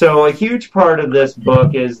so a huge part of this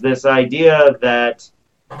book is this idea that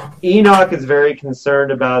Enoch is very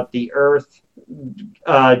concerned about the Earth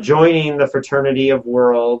joining the Fraternity of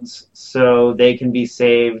Worlds so they can be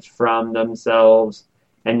saved from themselves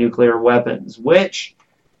and nuclear weapons, which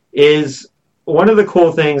is one of the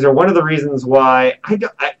cool things, or one of the reasons why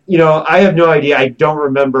I have no idea. I don't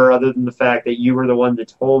remember, other than the fact that you were the one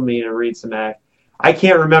that told me to read Samak. I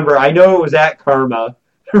can't remember. I know it was at Karma,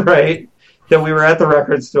 right? That we were at the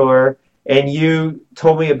record store, and you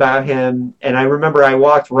told me about him. And I remember I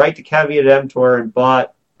walked right to Caveat Emptor and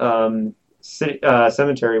bought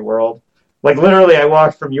Cemetery World. Like literally, I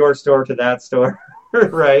walked from your store to that store,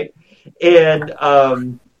 right? And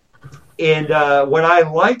what I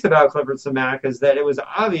liked about Clifford Samak is that it was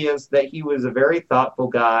obvious that he was a very thoughtful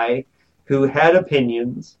guy who had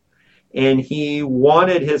opinions, and he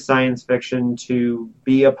wanted his science fiction to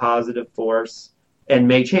be a positive force and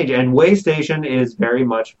make change. And Way Station is very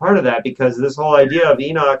much part of that, because this whole idea of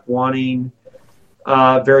Enoch wanting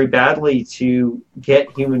very badly to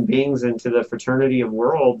get human beings into the Fraternity of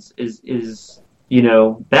Worlds is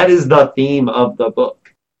that is the theme of the book.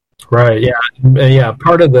 Right. Yeah.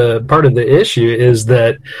 Part of the issue is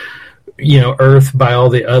that Earth by all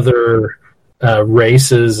the other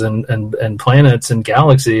races and planets and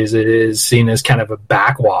galaxies, it is seen as kind of a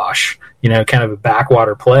backwash, kind of a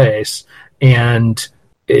backwater place. And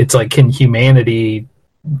it's like, can humanity,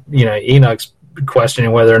 Enoch's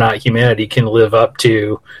questioning whether or not humanity can live up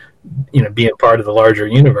to, being part of the larger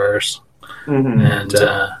universe. Mm-hmm.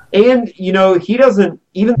 And he doesn't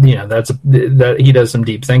even, that he does some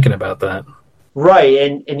deep thinking about that.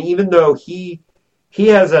 Right. And even though he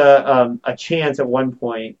has a chance at one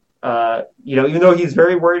point, even though he's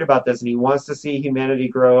very worried about this and he wants to see humanity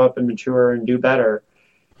grow up and mature and do better,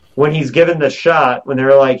 when he's given the shot, when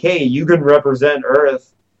they're like, hey, you can represent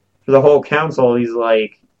Earth for the whole council, he's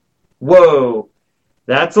like, whoa,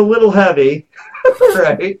 that's a little heavy,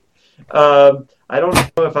 right? I don't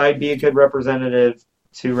know if I'd be a good representative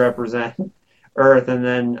to represent Earth. And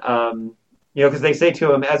then, because they say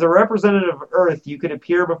to him, as a representative of Earth, you could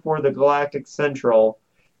appear before the Galactic Central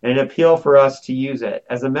and appeal for us to use it.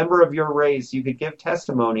 As a member of your race, you could give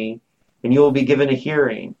testimony and you will be given a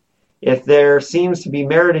hearing. If there seems to be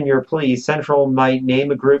merit in your plea, Central might name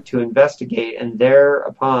a group to investigate, and then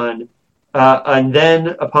upon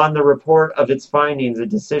the report of its findings, a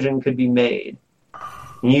decision could be made.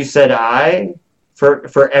 And you said,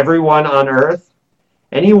 for everyone on Earth,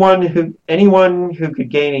 anyone who could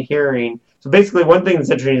gain a hearing. So basically, one thing that's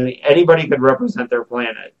interesting is anybody could represent their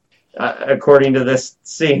planet. According to this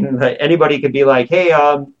scene, anybody could be like, hey,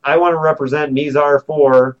 I want to represent Mizar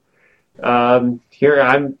 4. Here,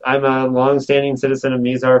 I'm a long-standing citizen of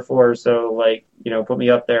Mizar 4, so, put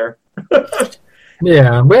me up there.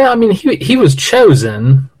 Yeah, well, I mean, he was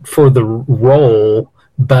chosen for the role,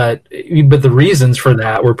 but the reasons for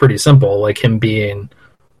that were pretty simple, like him being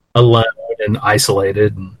alone and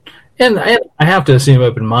isolated, and I have to assume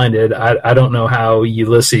open-minded. I don't know how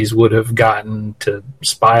Ulysses would have gotten to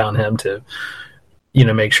spy on him to,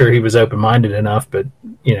 make sure he was open-minded enough, but,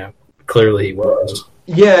 clearly he was.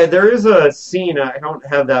 Yeah, there is a scene, I don't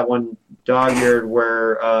have that one dog-eared,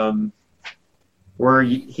 where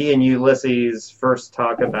he and Ulysses first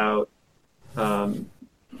talk about, I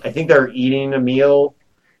think they're eating a meal,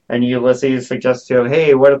 and Ulysses suggests to him,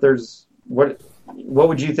 hey, what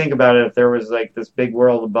would you think about it if there was like this big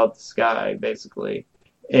world above the sky, basically?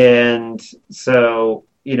 And so,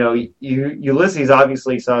 Ulysses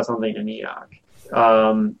obviously saw something in Enoch.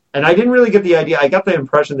 And I didn't really get the idea. I got the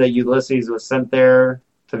impression that Ulysses was sent there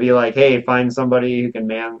to be like, hey, find somebody who can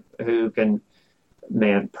who can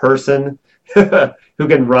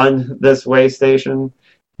run this way station.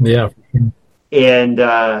 Yeah. And,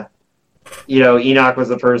 Enoch was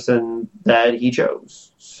the person that he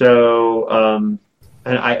chose. So,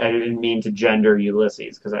 and I didn't mean to gender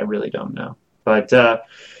Ulysses because I really don't know. But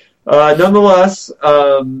nonetheless,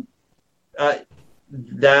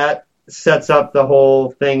 that sets up the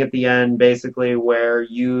whole thing at the end, basically, where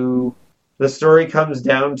the story comes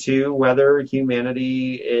down to whether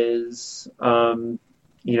humanity is,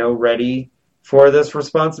 ready for this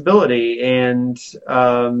responsibility. And,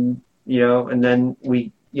 and then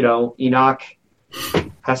Enoch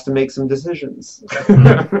has to make some decisions.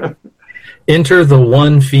 Enter the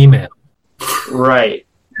one female. Right.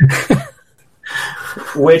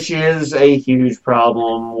 Which is a huge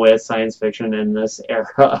problem with science fiction in this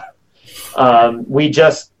era. We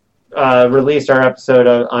just released our episode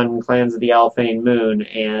on Clans of the Alphane Moon,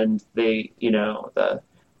 and the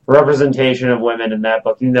representation of women in that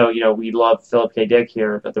book, even though, we love Philip K. Dick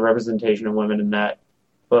here, but the representation of women in that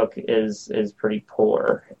book is pretty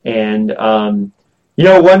poor. And,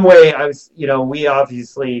 one way we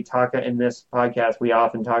obviously talk in this podcast, we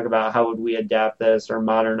often talk about how would we adapt this or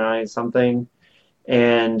modernize something.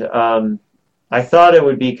 And I thought it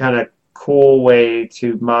would be kind of cool way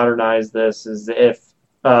to modernize this is if,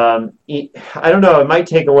 I don't know, it might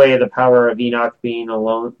take away the power of Enoch being a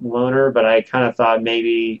loner, but I kind of thought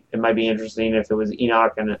maybe it might be interesting if it was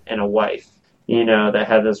Enoch and a wife, that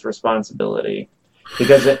had this responsibility.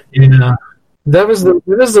 Because that was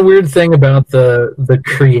the weird thing about the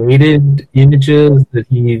created images that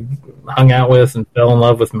he hung out with and fell in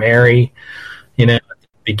love with Mary, at the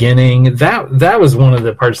beginning. That was one of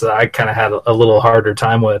the parts that I kind of had a little harder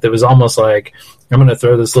time with. It was almost like, I'm going to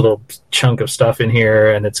throw this little chunk of stuff in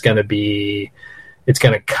here, and it's going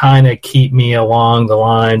to kind of keep me along the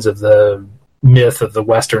lines of the myth of the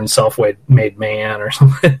Western self-made man or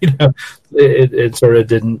something. It sort of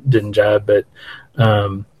didn't jive, but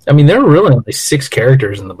there were really only 6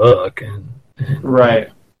 characters in the book, and right,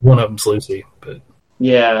 one of them's Lucy, but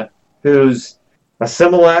yeah, who's a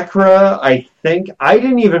simulacra. I think I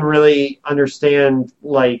didn't even really understand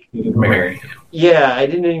Mary. Yeah, I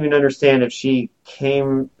didn't even understand if she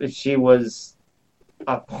was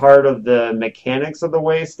a part of the mechanics of the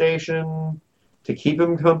way station to keep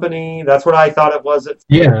him company. That's what I thought it was.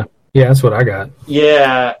 Yeah, yeah, that's what I got.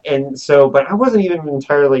 Yeah, and so, but I wasn't even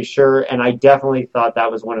entirely sure, and I definitely thought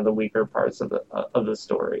that was one of the weaker parts of the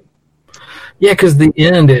story. Yeah, because the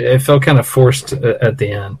end it felt kind of forced at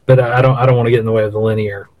the end, but I don't want to get in the way of the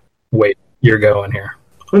linear way you're going here.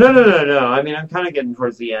 Well, no. I mean, I'm kind of getting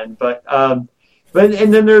towards the end, but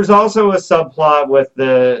and then there's also a subplot with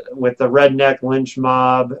the redneck lynch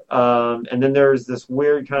mob, and then there's this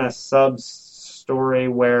weird kind of sub story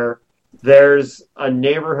where there's a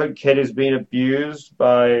neighborhood kid who's being abused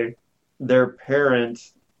by their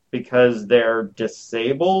parents because they're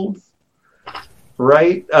disabled,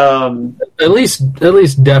 right? At least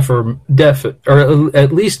deaf or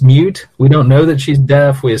at least mute. We don't know that she's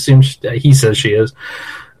deaf. We assume he says she is.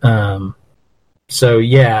 So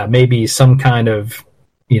yeah, maybe some kind of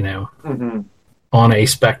on a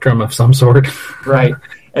spectrum of some sort. Right.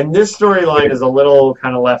 And this storyline is a little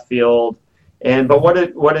kind of left field, but what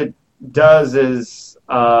it does is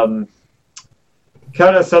kind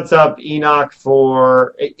of sets up Enoch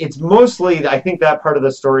for it's mostly, I think that part of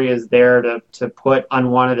the story is there to put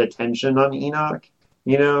unwanted attention on Enoch,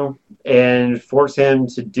 and force him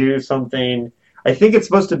to do something. I think it's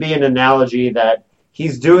supposed to be an analogy that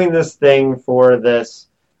he's doing this thing for this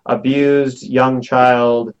abused young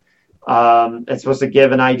child. It's supposed to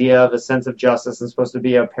give an idea of a sense of justice. It's supposed to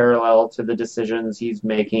be a parallel to the decisions he's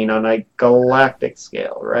making on a galactic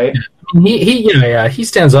scale, right? He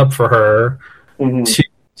stands up for her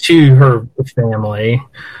to her family,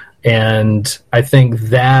 and I think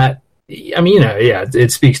that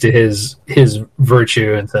it speaks to his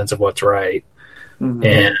virtue and sense of what's right,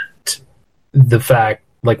 and the fact,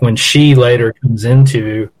 like when she later comes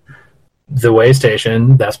into the way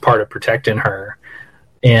station, that's part of protecting her.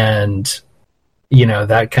 And,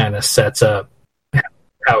 that kind of sets up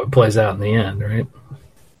how it plays out in the end, right?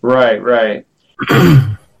 Right.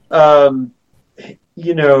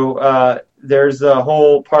 There's a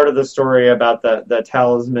whole part of the story about the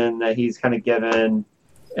talisman that he's kind of given.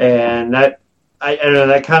 And that, I don't know,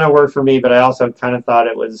 that kind of worked for me, but I also kind of thought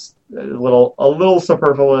it was a little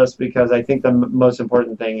superfluous, because I think the most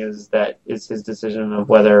important thing is his decision of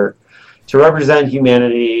whether to represent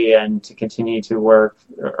humanity and to continue to work,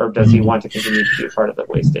 or does he want to continue to be a part of the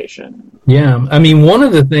way station? Yeah, I mean, one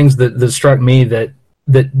of the things that struck me that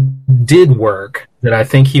did work, that I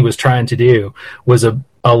think he was trying to do, was a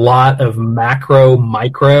lot of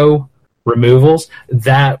micro removals.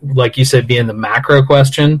 That, like you said, being the macro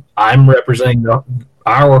question, I'm representing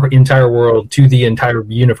our entire world to the entire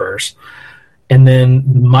universe, and then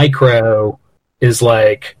the micro is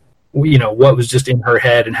like, what was just in her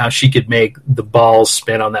head and how she could make the balls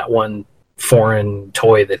spin on that one foreign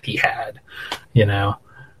toy that he had,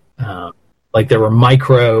 like there were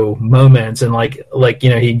micro moments, and like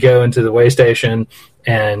he'd go into the way station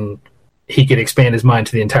and he could expand his mind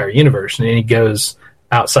to the entire universe, and then he goes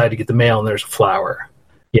outside to get the mail and there's a flower.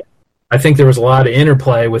 Yeah, I think there was a lot of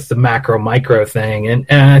interplay with the macro micro thing, and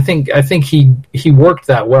I think he worked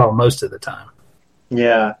that well most of the time.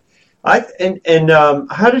 Yeah. How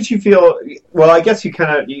did you feel? Well, I guess you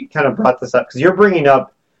kind of brought this up because you're bringing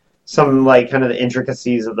up some like kind of the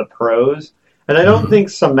intricacies of the prose, and I don't think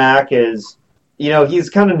Samak is, he's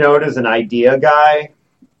kind of known as an idea guy,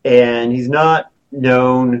 and he's not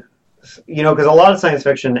known, because a lot of science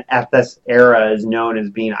fiction at this era is known as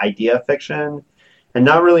being idea fiction, and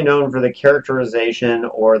not really known for the characterization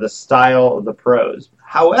or the style of the prose.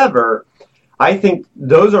 However, I think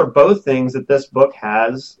those are both things that this book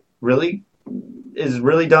is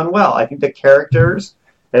really done well. I think the characters,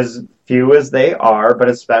 as few as they are, but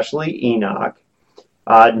especially Enoch,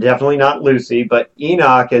 definitely not Lucy, but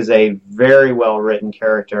Enoch is a very well written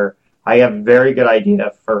character. I have a very good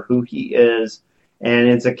idea for who he is, and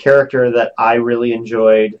it's a character that I really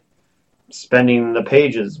enjoyed spending the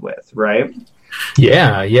pages with, right?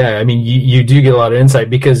 Yeah. I mean, you do get a lot of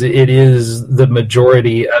insight, because it is, the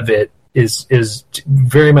majority of it is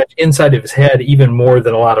very much inside of his head, even more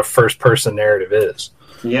than a lot of first-person narrative is.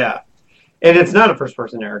 Yeah, and it's not a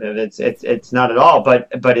first-person narrative. It's not at all. But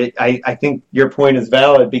I think your point is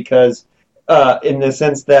valid, because in the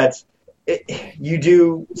sense that you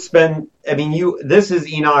do spend. I mean, this is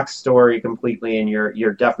Enoch's story completely, and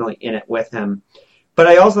you're definitely in it with him. But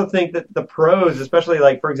I also think that the prose, especially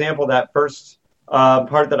like, for example, that first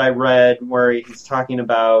part that I read where he's talking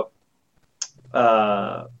about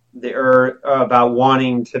the earth, about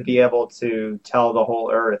wanting to be able to tell the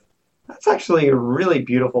whole earth. That's actually a really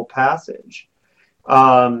beautiful passage.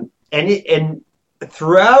 And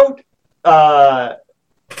throughout,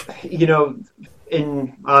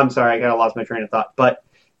 I'm sorry, I kind of lost my train of thought, but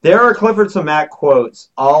there are Clifford Samac quotes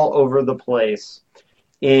all over the place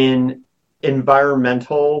in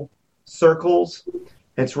environmental circles.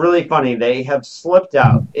 It's really funny. They have slipped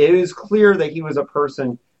out. It is clear that he was a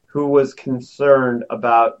person who was concerned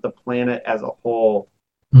about the planet as a whole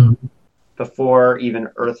before even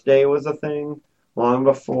Earth Day was a thing, long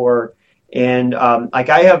before. And like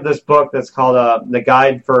I have this book that's called The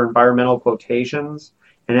Guide for Environmental Quotations,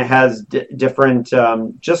 and it has different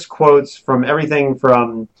just quotes from everything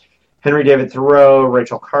from Henry David Thoreau,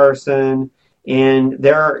 Rachel Carson, and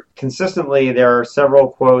there are several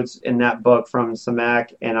quotes in that book from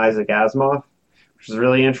Samac and Isaac Asimov, which is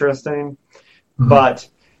really interesting. Mm-hmm. But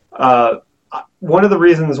one of the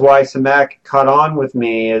reasons why Samac caught on with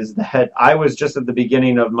me is that I was just at the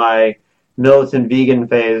beginning of my militant vegan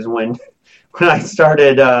phase when I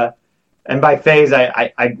started, and by phase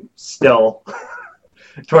I still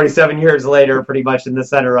 27 years later, pretty much in the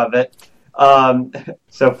center of it.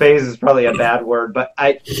 So phase is probably a bad word, but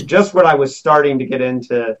when I was starting to get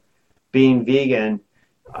into being vegan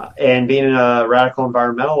and being a radical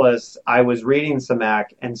environmentalist, I was reading Samac,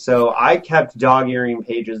 and so I kept dog-earing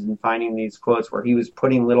pages and finding these quotes where he was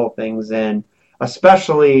putting little things in,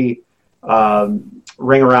 especially Ring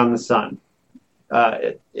Around the Sun.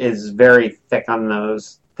 It is very thick on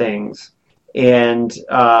those things, and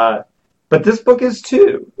but this book is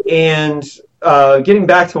too. And getting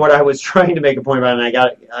back to what I was trying to make a point about, and I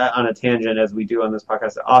got on a tangent as we do on this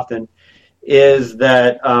podcast often, is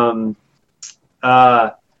that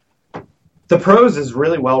the prose is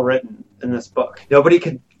really well written in this book. Nobody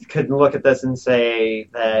could look at this and say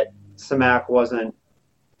that Samac wasn't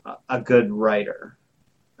a good writer.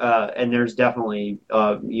 And there's definitely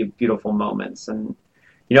beautiful moments, and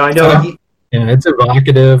I know it's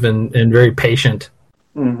evocative and very patient.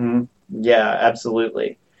 Mm-hmm. Yeah,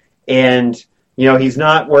 absolutely. And he's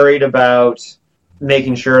not worried about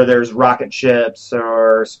making sure there's rocket ships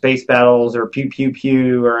or space battles or pew pew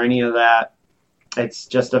pew or any of that. It's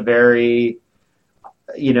just a very,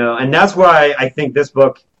 and that's why I think this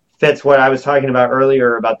book fits what I was talking about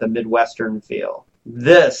earlier about the Midwestern feel.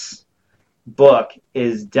 This book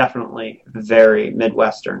is definitely very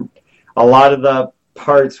Midwestern. A lot of the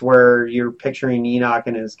parts where you're picturing Enoch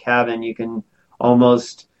in his cabin, you can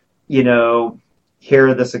almost,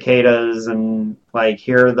 hear the cicadas and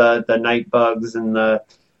hear the night bugs and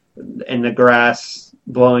the grass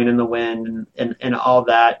blowing in the wind and all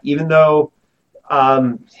that, even though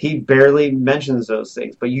he barely mentions those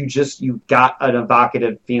things, but you got an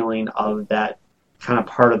evocative feeling of that kind of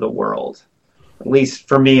part of the world. At least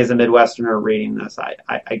for me as a Midwesterner reading this,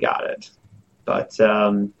 I got it. But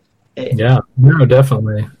yeah, no,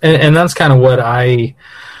 definitely, and that's kind of what I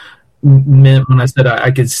meant when I said I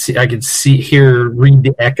could read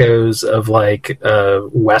the echoes of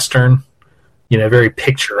Western, very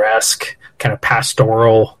picturesque, kind of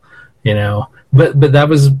pastoral, But that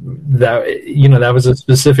was a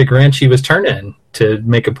specific wrench he was turning to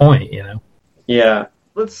make a point, Yeah.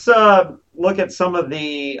 Let's look at some of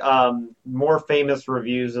the more famous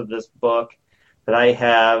reviews of this book that I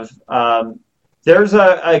have. There's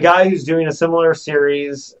a guy who's doing a similar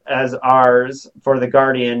series as ours for The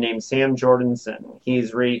Guardian named Sam Jordanson. He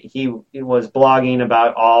was blogging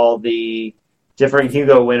about all the different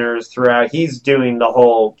Hugo winners throughout. He's doing the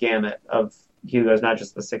whole gamut of Hugo's, not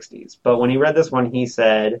just the 60s. But when he read this one, he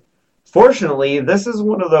said, "Fortunately, this is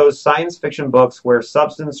one of those science fiction books where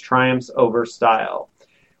substance triumphs over style.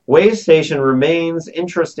 Way Station remains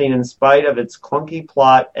interesting in spite of its clunky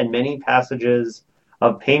plot and many passages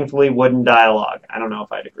of painfully wooden dialogue." I don't know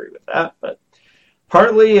if I'd agree with that, but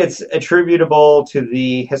partly it's attributable to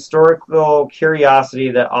the historical curiosity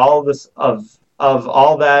that all this of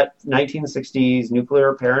all that 1960s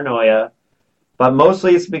nuclear paranoia, but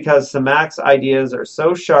mostly it's because Samac's ideas are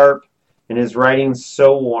so sharp and his writing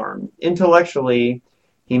so warm. Intellectually,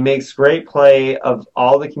 he makes great play of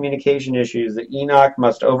all the communication issues that Enoch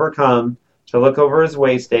must overcome to look over his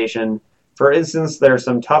way station. For instance, there's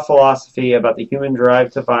some tough philosophy about the human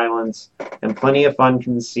drive to violence and plenty of fun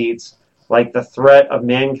conceits, like the threat of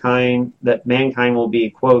mankind that mankind will be,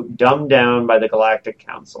 quote, dumbed down by the Galactic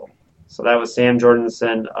Council. So that was Sam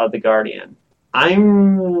Jordanson of The Guardian.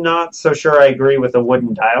 I'm not so sure I agree with the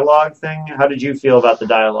wooden dialogue thing. How did you feel about the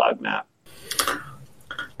dialogue, Matt?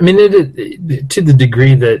 I mean, to the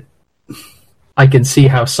degree that I can see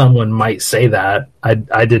how someone might say that,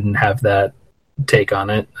 I didn't have that take on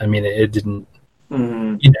it. I mean, it didn't, I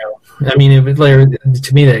mean, it was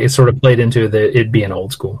to me that it sort of played into it being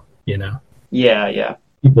old school, Yeah.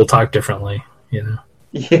 People talk differently,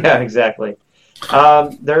 Yeah, exactly.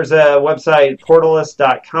 There's a website,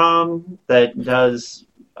 portalist.com, that does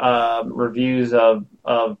reviews of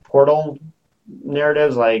portal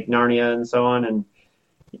narratives like Narnia and so on.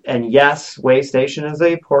 And yes, Way Station is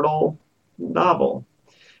a portal novel.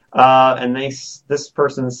 And this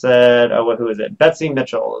person said, who is it? Betsy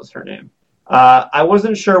Mitchell is her name. I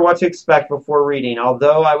wasn't sure what to expect before reading,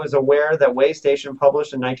 although I was aware that Way Station,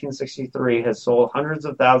 published in 1963, has sold hundreds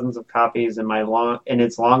of thousands of copies in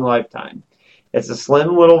its long lifetime. It's a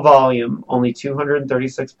slim little volume, only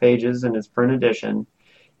 236 pages in its print edition.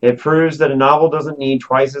 It proves that a novel doesn't need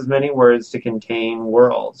twice as many words to contain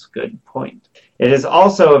worlds. Good point. It is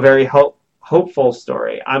also a very hopeful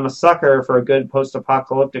story. I'm a sucker for a good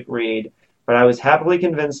post-apocalyptic read, but I was happily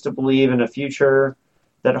convinced to believe in a future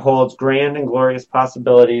that holds grand and glorious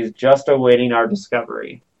possibilities just awaiting our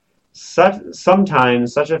discovery.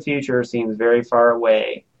 Sometimes such a future seems very far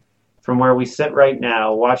away from where we sit right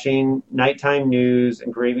now, watching nighttime news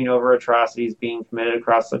and grieving over atrocities being committed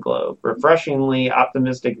across the globe. Refreshingly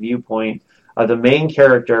optimistic viewpoint of the main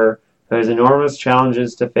character who has enormous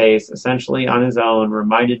challenges to face, essentially on his own,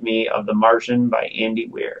 reminded me of The Martian by Andy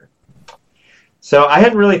Weir. So I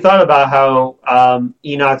hadn't really thought about how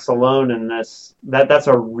Enoch's alone in this. That's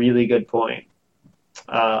a really good point.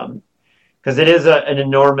 Because it is an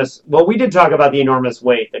enormous... Well, we did talk about the enormous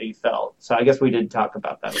weight that he felt. So I guess we did talk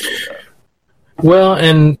about that a little bit. Well,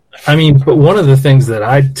 and I mean, but one of the things that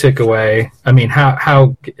I took away, I mean,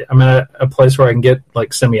 how I'm at a place where I can get like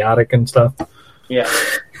semiotic and stuff. Yeah.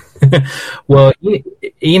 Well,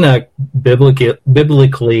 Enoch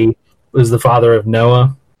biblically was the father of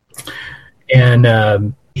Noah.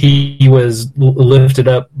 And he was lifted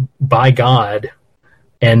up by God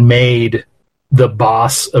and made the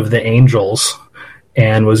boss of the angels,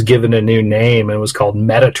 and was given a new name and was called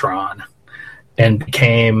Metatron, and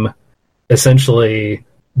became essentially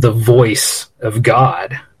the voice of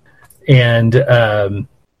God. And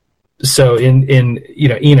so in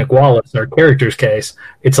Enoch Wallace, our character's case,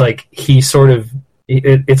 it's like he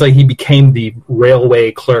it's like he became the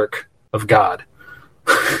railway clerk of God.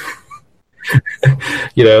 I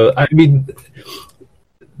mean,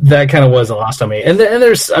 that kind of wasn't lost on me. And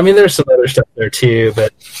there's some other stuff there too,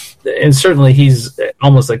 and certainly he's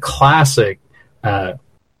almost a classic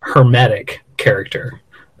hermetic character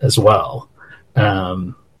as well.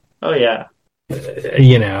 Oh yeah.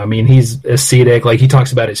 I mean, he's ascetic. Like, he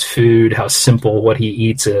talks about his food, how simple what he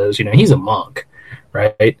eats is. He's a monk,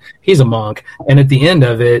 right? He's a monk, and at the end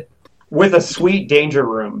of it, with a sweet danger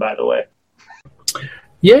room, by the way.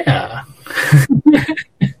 Yeah.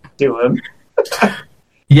 To him.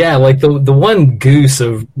 Yeah, like the one goose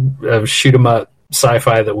of shoot 'em up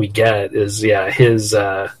sci-fi that we get is his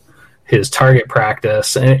target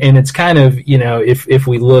practice, and it's kind of if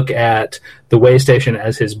we look at the Way Station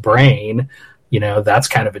as his brain, that's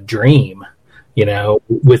kind of a dream,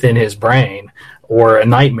 within his brain, or a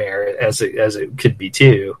nightmare as it could be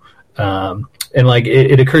too. And like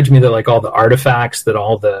it occurred to me that like all the artifacts, that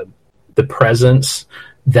all the presents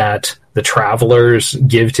that the travelers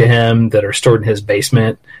give to him that are stored in his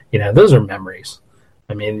basement, those are memories.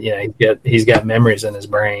 I mean, he's got memories in his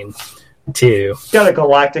brain too. He's got a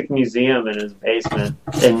galactic museum in his basement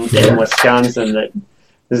in Wisconsin that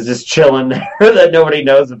is just chilling there that nobody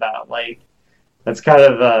knows about. Like, that's kind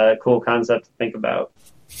of a cool concept to think about.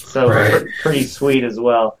 So right. Pretty sweet as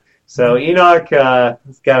well. So Enoch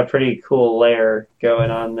has got a pretty cool layer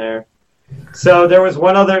going on there. So there's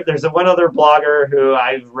one other blogger who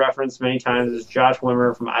I've referenced many times, is Josh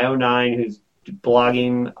Wimmer from IO9, who's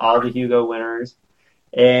blogging all the Hugo winners.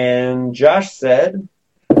 And Josh said,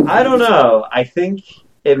 I don't know. I think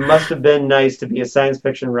it must have been nice to be a science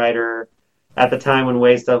fiction writer at the time when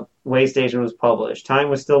Way Station was published. Time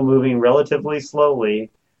was still moving relatively slowly,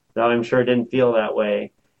 though I'm sure it didn't feel that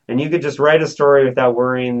way. And you could just write a story without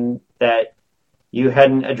worrying that you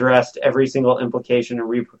hadn't addressed every single implication and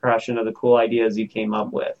repercussion of the cool ideas you came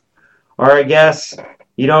up with. Or I guess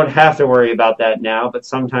you don't have to worry about that now, but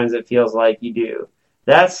sometimes it feels like you do.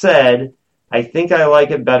 That said, I think I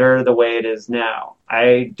like it better the way it is now.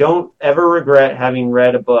 I don't ever regret having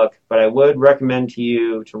read a book, but I would recommend to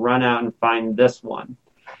you to run out and find this one.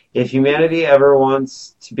 If humanity ever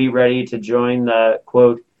wants to be ready to join the,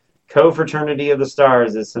 quote, co-fraternity of the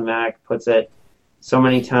stars, as Samak puts it so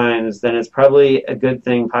many times, then it's probably a good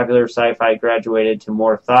thing popular sci-fi graduated to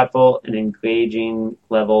more thoughtful and engaging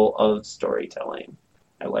level of storytelling.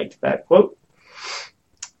 I liked that quote.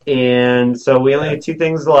 And so we only have two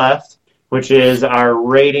things left, which is our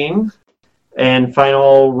rating and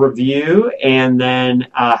final review, and then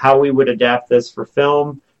how we would adapt this for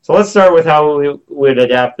film. So let's start with how we would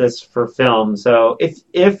adapt this for film. So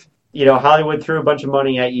if Hollywood threw a bunch of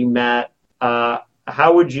money at you, Matt.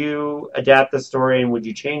 How would you adapt the story, and would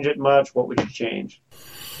you change it much? What would you change?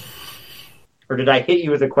 Or did I hit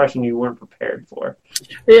you with a question you weren't prepared for?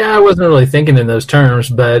 Yeah, I wasn't really thinking in those terms,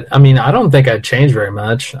 but I mean, I don't think I'd change very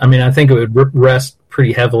much. I mean, I think it would rest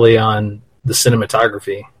pretty heavily on the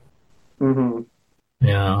cinematography. Mm-hmm.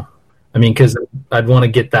 Yeah, I mean, because I'd want to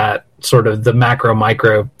get that sort of the macro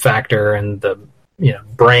micro factor and the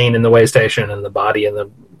brain in the way station and the body in the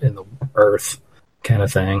earth kind of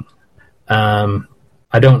thing.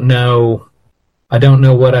 I don't know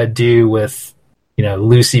what I'd do with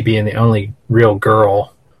Lucy being the only real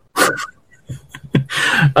girl.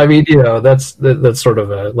 I mean, that's sort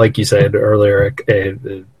of a, like you said earlier,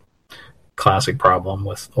 a classic problem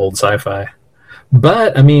with old sci-fi.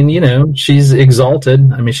 But I mean, she's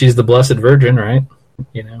exalted. I mean, she's the Blessed Virgin, right?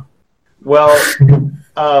 Well,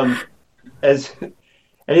 as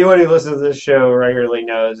anyone who listens to this show regularly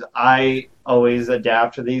knows, I always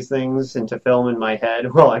adapt these things into film in my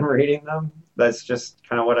head while I'm reading them. That's just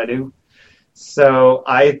kind of what I do. So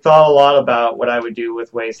I thought a lot about what I would do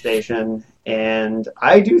with Waystation, and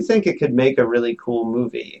I do think it could make a really cool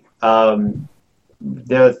movie.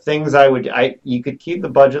 The things you could keep the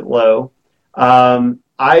budget low.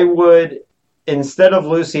 I would, instead of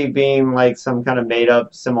Lucy being like some kind of made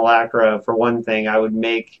up simulacra, for one thing, I would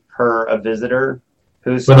make her a visitor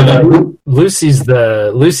who's Lucy's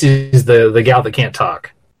the gal that can't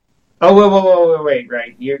talk. Oh, wait,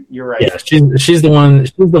 right. You're right. Yeah, she's the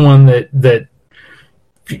one that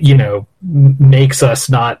makes us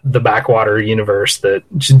not the backwater universe. That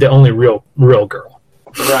she's the only real girl.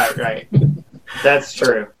 Right. That's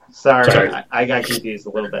true. Sorry. I got confused a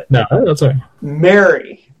little bit. No, that's all right.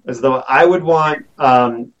 Mary is I would want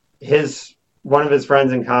one of his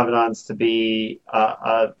friends and confidants to be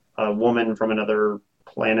a woman from another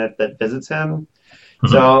planet that visits him.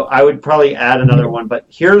 So I would probably add another one, but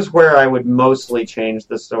here's where I would mostly change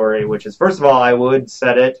the story, which is, first of all, I would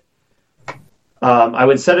set it in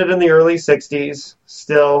the early 60s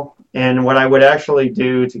still, and what I would actually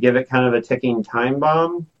do to give it kind of a ticking time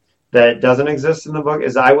bomb that doesn't exist in the book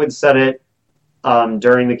is I would set it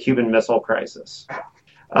during the Cuban Missile Crisis,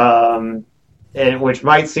 which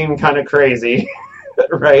might seem kind of crazy,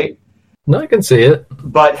 right? No, I can see it.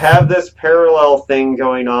 But have this parallel thing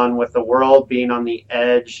going on with the world being on the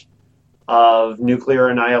edge of nuclear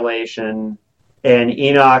annihilation, and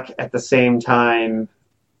Enoch at the same time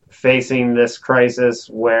facing this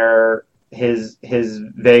crisis where his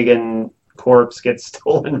vegan corpse gets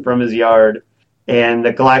stolen from his yard, and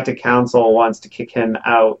the Galactic Council wants to kick him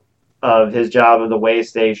out of his job of the way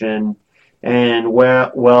station, and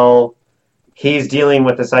he's dealing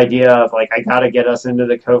with this idea of like, I gotta get us into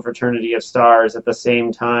the confraternity of stars at the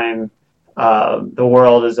same time the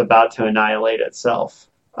world is about to annihilate itself.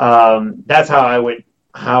 That's how I would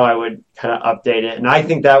kind of update it, and I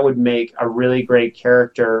think that would make a really great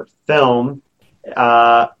character film.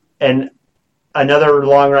 And another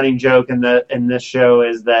long-running joke in this show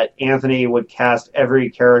is that Anthony would cast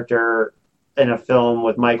every character in a film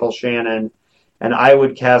with Michael Shannon, and I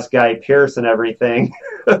would cast Guy Pearce and everything.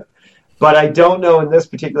 But I don't know in this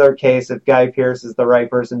particular case if Guy Pearce is the right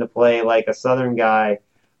person to play like a Southern guy.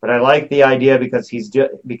 But I like the idea because he's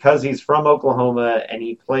from Oklahoma and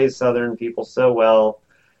he plays Southern people so well.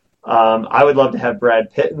 I would love to have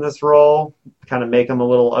Brad Pitt in this role, kind of make him a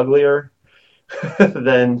little uglier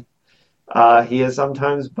than he is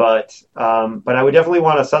sometimes. But I would definitely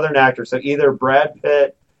want a Southern actor, so either Brad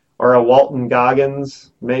Pitt or a Walton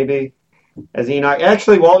Goggins maybe as Enoch.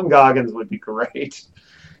 Actually, Walton Goggins would be great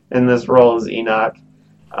in this role as Enoch.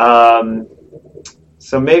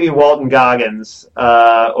 So maybe Walton Goggins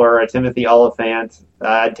or a Timothy Oliphant.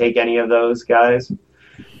 I'd take any of those guys.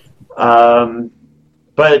 But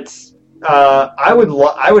I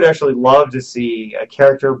would actually love to see a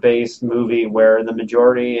character-based movie where the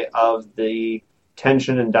majority of the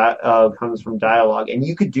tension and comes from dialogue, and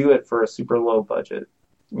you could do it for a super low budget,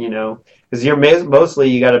 because you're mostly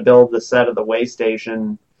you got to build the set of the way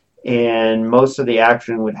station, and most of the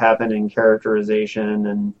action would happen in characterization,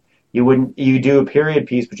 and you do a period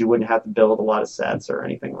piece, but you wouldn't have to build a lot of sets or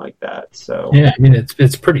anything like that. So yeah, I mean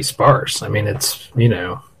it's pretty sparse. I mean it's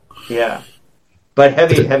yeah, but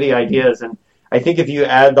heavy ideas, and I think if you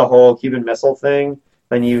add the whole Cuban Missile thing,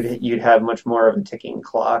 then you'd have much more of a ticking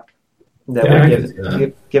clock that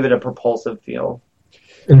would give it a propulsive feel.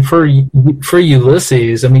 And for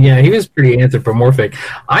Ulysses, I mean, yeah, he was pretty anthropomorphic.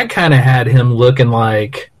 I kind of had him looking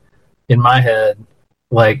like, in my head,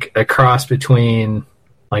 like a cross between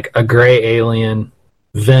like a gray alien,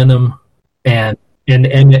 Venom, and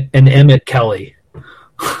Emmett Kelly.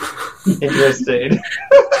 Interesting.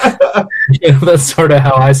 That's sort of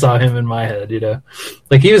how I saw him in my head.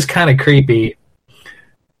 Like he was kind of creepy,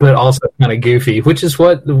 but also kind of goofy, which is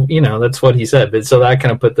what that's what he said. But so I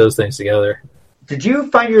kind of put those things together. Did you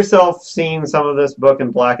find yourself seeing some of this book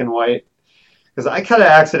in black and white? Because I kind of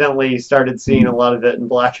accidentally started seeing a lot of it in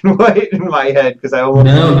black and white in my head because I almost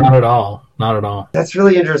not at all. Not at all. That's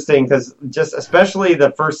really interesting because just especially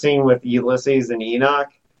the first scene with Ulysses and Enoch,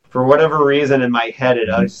 for whatever reason in my head, it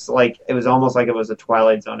was almost like it was a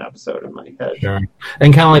Twilight Zone episode in my head. Sure.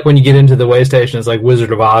 And kind of like when you get into the way station, it's like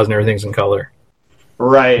Wizard of Oz and everything's in color.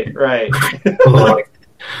 Right.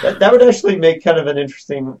 That would actually make kind of an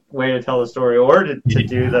interesting way to tell the story, or to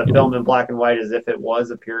do the film in black and white as if it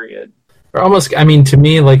was a period. Or almost, I mean, to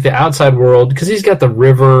me, like the outside world, because he's got the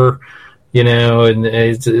river, and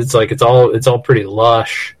it's like it's all pretty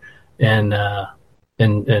lush and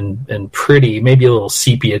pretty, maybe a little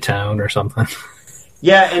sepia tone or something.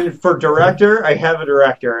 Yeah, and for director, I have a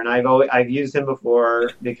director, and I've used him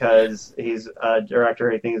before because he's a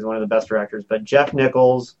director. I think he's one of the best directors. But Jeff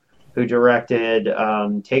Nichols, who directed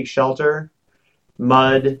Take Shelter,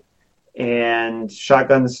 Mud, and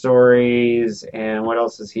Shotgun Stories, and what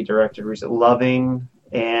else has he directed recently? Loving,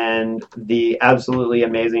 and the absolutely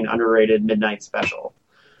amazing, underrated Midnight Special.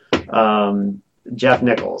 Jeff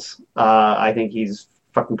Nichols. I think he's a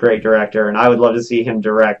fucking great director, and I would love to see him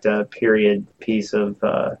direct a period piece of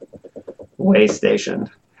Way Station.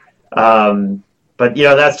 But,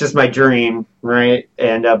 that's just my dream, right?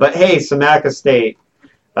 And but, hey, Samak Estate,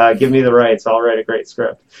 give me the rights. I'll write a great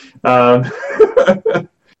script.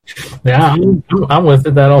 Yeah, I'm with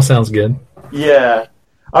it. That all sounds good. Yeah.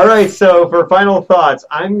 All right. So for final thoughts,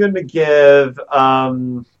 I'm going to give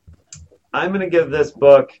this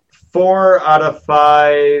book 4 out of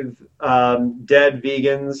 5 dead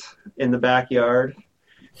vegans in the backyard.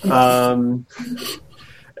 Because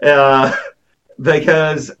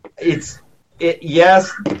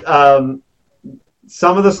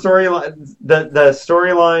some of the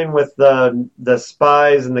storyline with the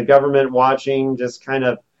spies and the government watching just kind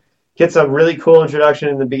of gets a really cool introduction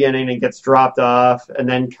in the beginning and gets dropped off and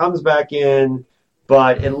then comes back in,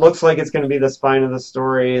 but it looks like it's going to be the spine of the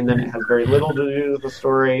story, and then it has very little to do with the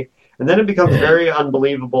story, and then it becomes very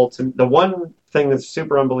unbelievable. The one thing that's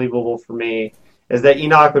super unbelievable for me is that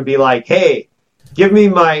Enoch would be like, hey, give me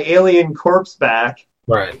my alien corpse back.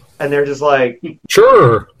 Right. And they're just like,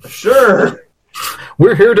 Sure.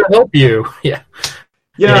 We're here to help you. Yeah.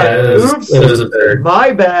 Oops.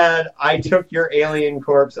 My bad. I took your alien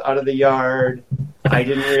corpse out of the yard. I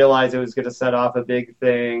didn't realize it was going to set off a big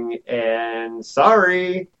thing, and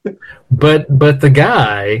sorry. But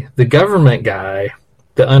the government guy,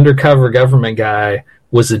 the undercover government guy,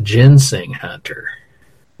 was a ginseng hunter.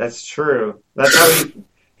 That's true.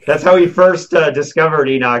 That's how he first discovered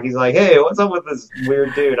Enoch. He's like, hey, what's up with this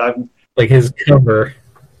weird dude? I'm like his cover.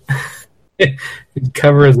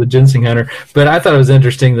 Cover as a ginseng hunter, but I thought it was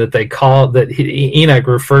interesting that they called that Enoch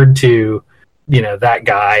referred to, that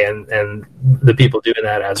guy and the people doing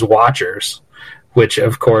that as watchers, which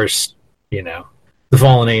of course, the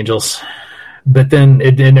fallen angels. But then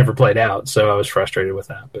it never played out, so I was frustrated with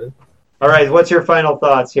that. But all right, what's your final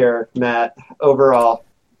thoughts here, Matt? Overall,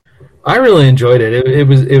 I really enjoyed it.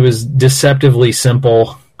 It was deceptively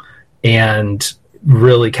simple and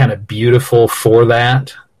really kind of beautiful for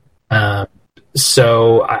that.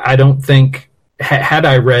 So I don't think, had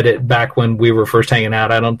I read it back when we were first hanging out,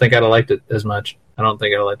 I don't think I'd have liked it as much. I don't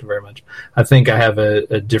think I liked it very much. I think I have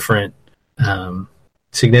a different,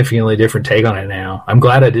 significantly different take on it now. I'm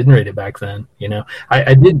glad I didn't read it back then.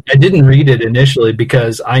 I didn't read it initially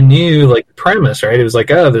because I knew like the premise, right? It was like,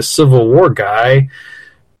 oh, this Civil War guy,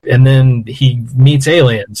 and then he meets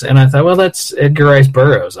aliens, and I thought, well, that's Edgar Rice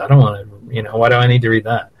Burroughs. I don't want to, why do I need to read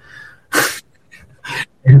that?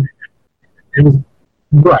 It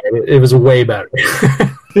was way better.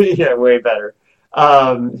 Yeah, way better.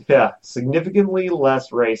 Significantly less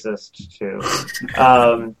racist too.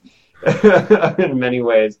 In many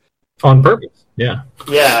ways. On purpose, yeah.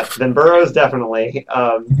 Yeah, then Burroughs definitely.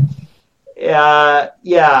 I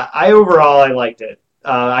overall liked it.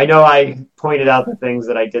 I know I pointed out the things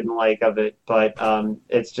that I didn't like of it, but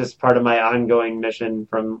it's just part of my ongoing mission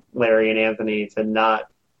from Larry and Anthony to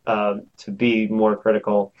not to be more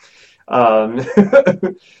critical. But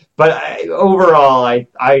overall, I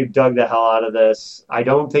dug the hell out of this. I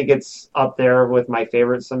don't think it's up there with my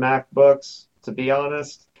favorite Samak books, to be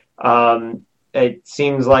honest. It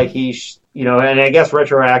seems like he, and I guess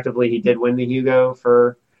retroactively he did win the Hugo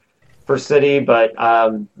for City, but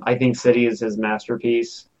I think City is his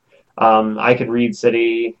masterpiece. I could read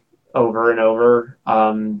City over and over.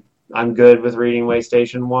 I'm good with reading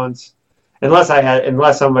Waystation once.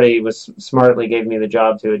 Unless somebody was smartly gave me the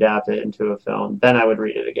job to adapt it into a film, then I would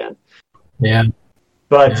read it again. Yeah.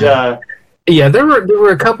 But yeah, there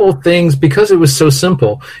were a couple of things because it was so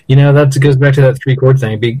simple. That goes back to that 3-chord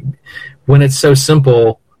thing. When it's so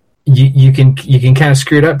simple, you can kind of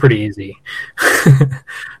screw it up pretty easy.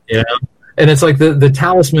 And it's like the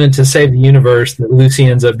talisman to save the universe that Lucy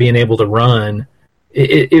ends up being able to run.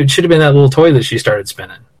 It should have been that little toy that she started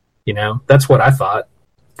spinning. That's what I thought.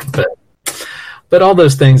 But all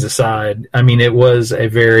those things aside, I mean, it was a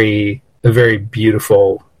very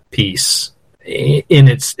beautiful piece in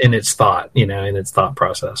its thought, in its thought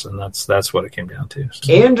process, and that's what it came down to.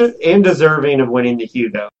 So. And deserving of winning the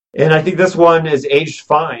Hugo. And I think this one is aged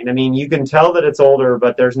fine. I mean, you can tell that it's older,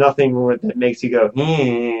 but there's nothing that makes you go,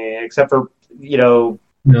 except for, a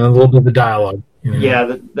little bit of the dialogue.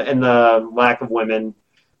 Yeah, and the lack of women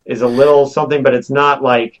is a little something, but it's not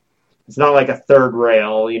like a third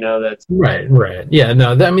rail, that's... Right. Yeah,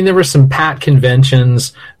 no, there were some pat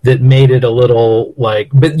conventions that made it a little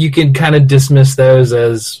but you can kind of dismiss those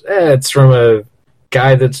as, it's from a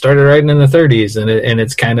guy that started writing in the 30s, and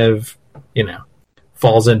it's kind of,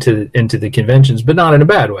 falls into the conventions, but not in a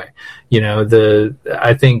bad way.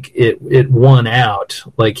 I think it won out,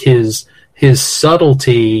 his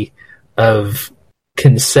subtlety of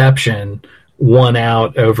conception won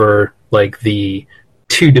out over the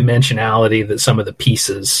two-dimensionality that some of the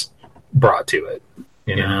pieces brought to it.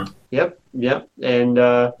 Yep. And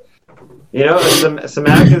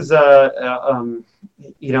Samak is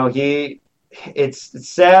it's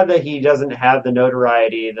sad that he doesn't have the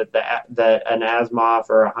notoriety that an Asimov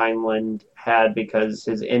or a Heinlein had, because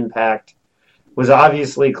his impact was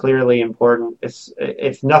obviously clearly important,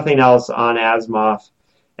 if nothing else, on Asimov,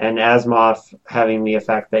 and Asimov having the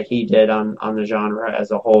effect that he did on the genre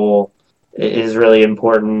as a whole is really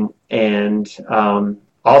important. And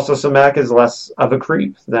also Samak is less of a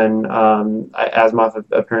creep than Asimov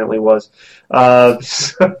apparently was.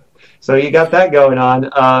 So you got that going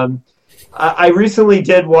on. I recently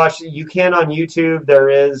did watch, you can on YouTube, there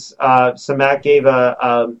is, Samak gave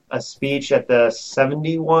a speech at the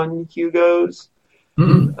 71 Hugos.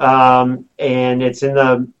 Mm-hmm. And it's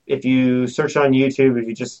if you search on YouTube, if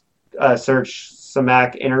you just search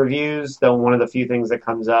Samak interviews, then one of the few things that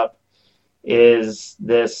comes up is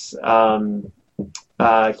this Hugo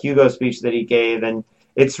speech that he gave. And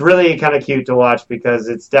it's really kind of cute to watch, because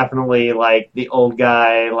it's definitely the old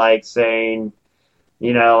guy, saying,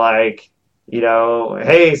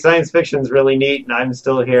 hey, science fiction's really neat, and I'm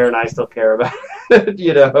still here, and I still care about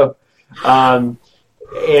it,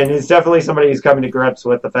 and it's definitely somebody who's coming to grips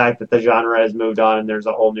with the fact that the genre has moved on, and there's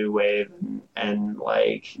a whole new wave, and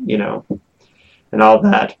and all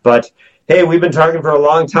that. But hey, we've been talking for a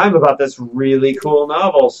long time about this really cool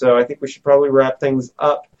novel, so I think we should probably wrap things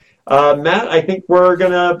up. Matt, I think we're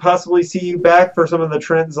going to possibly see you back for some of the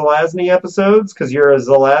Trent Zelazny episodes, because you're a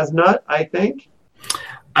Zelaz nut, I think.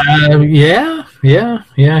 Yeah.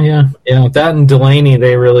 That and Delaney,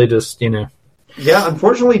 they really just, Yeah,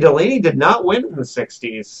 unfortunately, Delaney did not win in the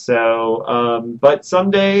 60s, so, but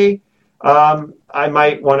someday, I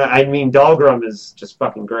might want to, Dahlgren is just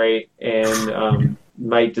fucking great, and,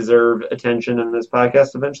 might deserve attention in this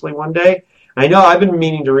podcast eventually one day. I know I've been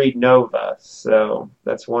meaning to read Nova, so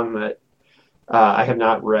that's one that I have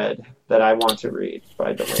not read that I want to read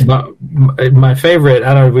by Delaney. My favorite,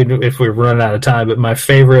 I don't know if we've run out of time, but my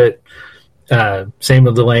favorite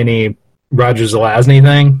Samuel Delaney, Roger Zelazny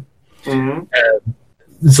thing. Mm-hmm.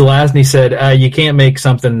 Zelazny said, you can't make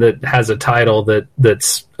something that has a title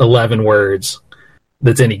that's 11 words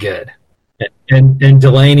that's any good. And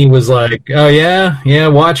Delaney was like, oh, yeah,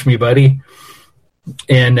 watch me, buddy.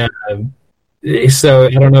 And so I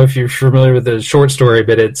don't know if you're familiar with the short story,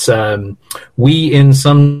 but it's we in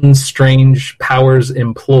some strange powers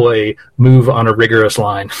employ move on a rigorous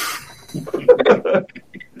line.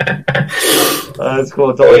 That's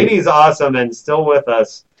cool. Delaney's awesome and still with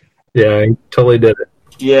us. Yeah, he totally did it.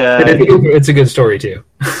 Yeah. It's a good story, too.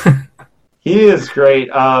 He is great.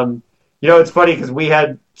 It's funny because we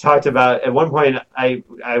had talked about, at one point, I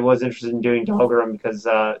was interested in doing Dahlgren because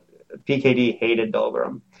PKD hated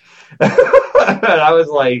Dahlgren. And I was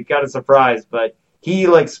kind of surprised, but he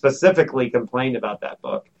specifically complained about that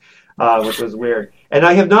book, which was weird. And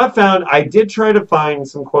I have not found, I did try to find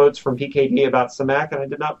some quotes from PKD about Samak, and I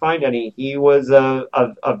did not find any. He was a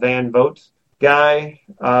Van Vogt guy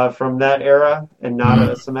from that era, and not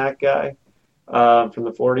a Samak guy from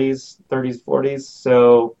the 30s, 40s.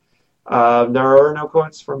 So there are no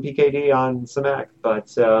quotes from PKD on Samak, but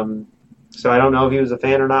so I don't know if he was a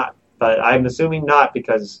fan or not, but I'm assuming not,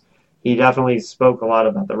 because he definitely spoke a lot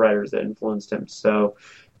about the writers that influenced him. So,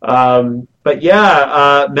 but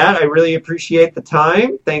yeah, Matt, I really appreciate the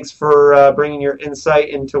time. Thanks for bringing your insight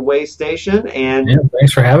into Way Station. And Yeah,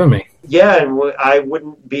 thanks for having me. yeah, and I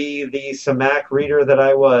wouldn't be the Samac reader that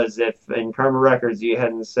I was if in Karma Records you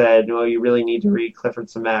hadn't said, "No, you really need to read Clifford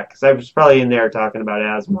Samac," because I was probably in there talking about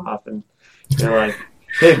Asimov, and you're like,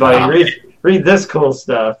 "Hey, buddy, read this cool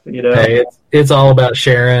stuff," you know? Hey, it's all about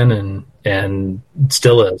sharing, and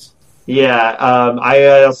still is. Yeah,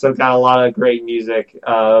 I also got a lot of great music. You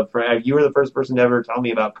were the first person to ever tell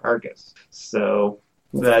me about Carcass, so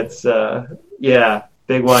that's yeah,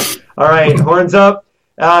 big one. All right, horns up.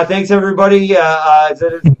 Thanks everybody.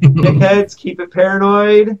 Dickheads, keep it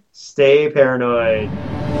paranoid. Stay paranoid.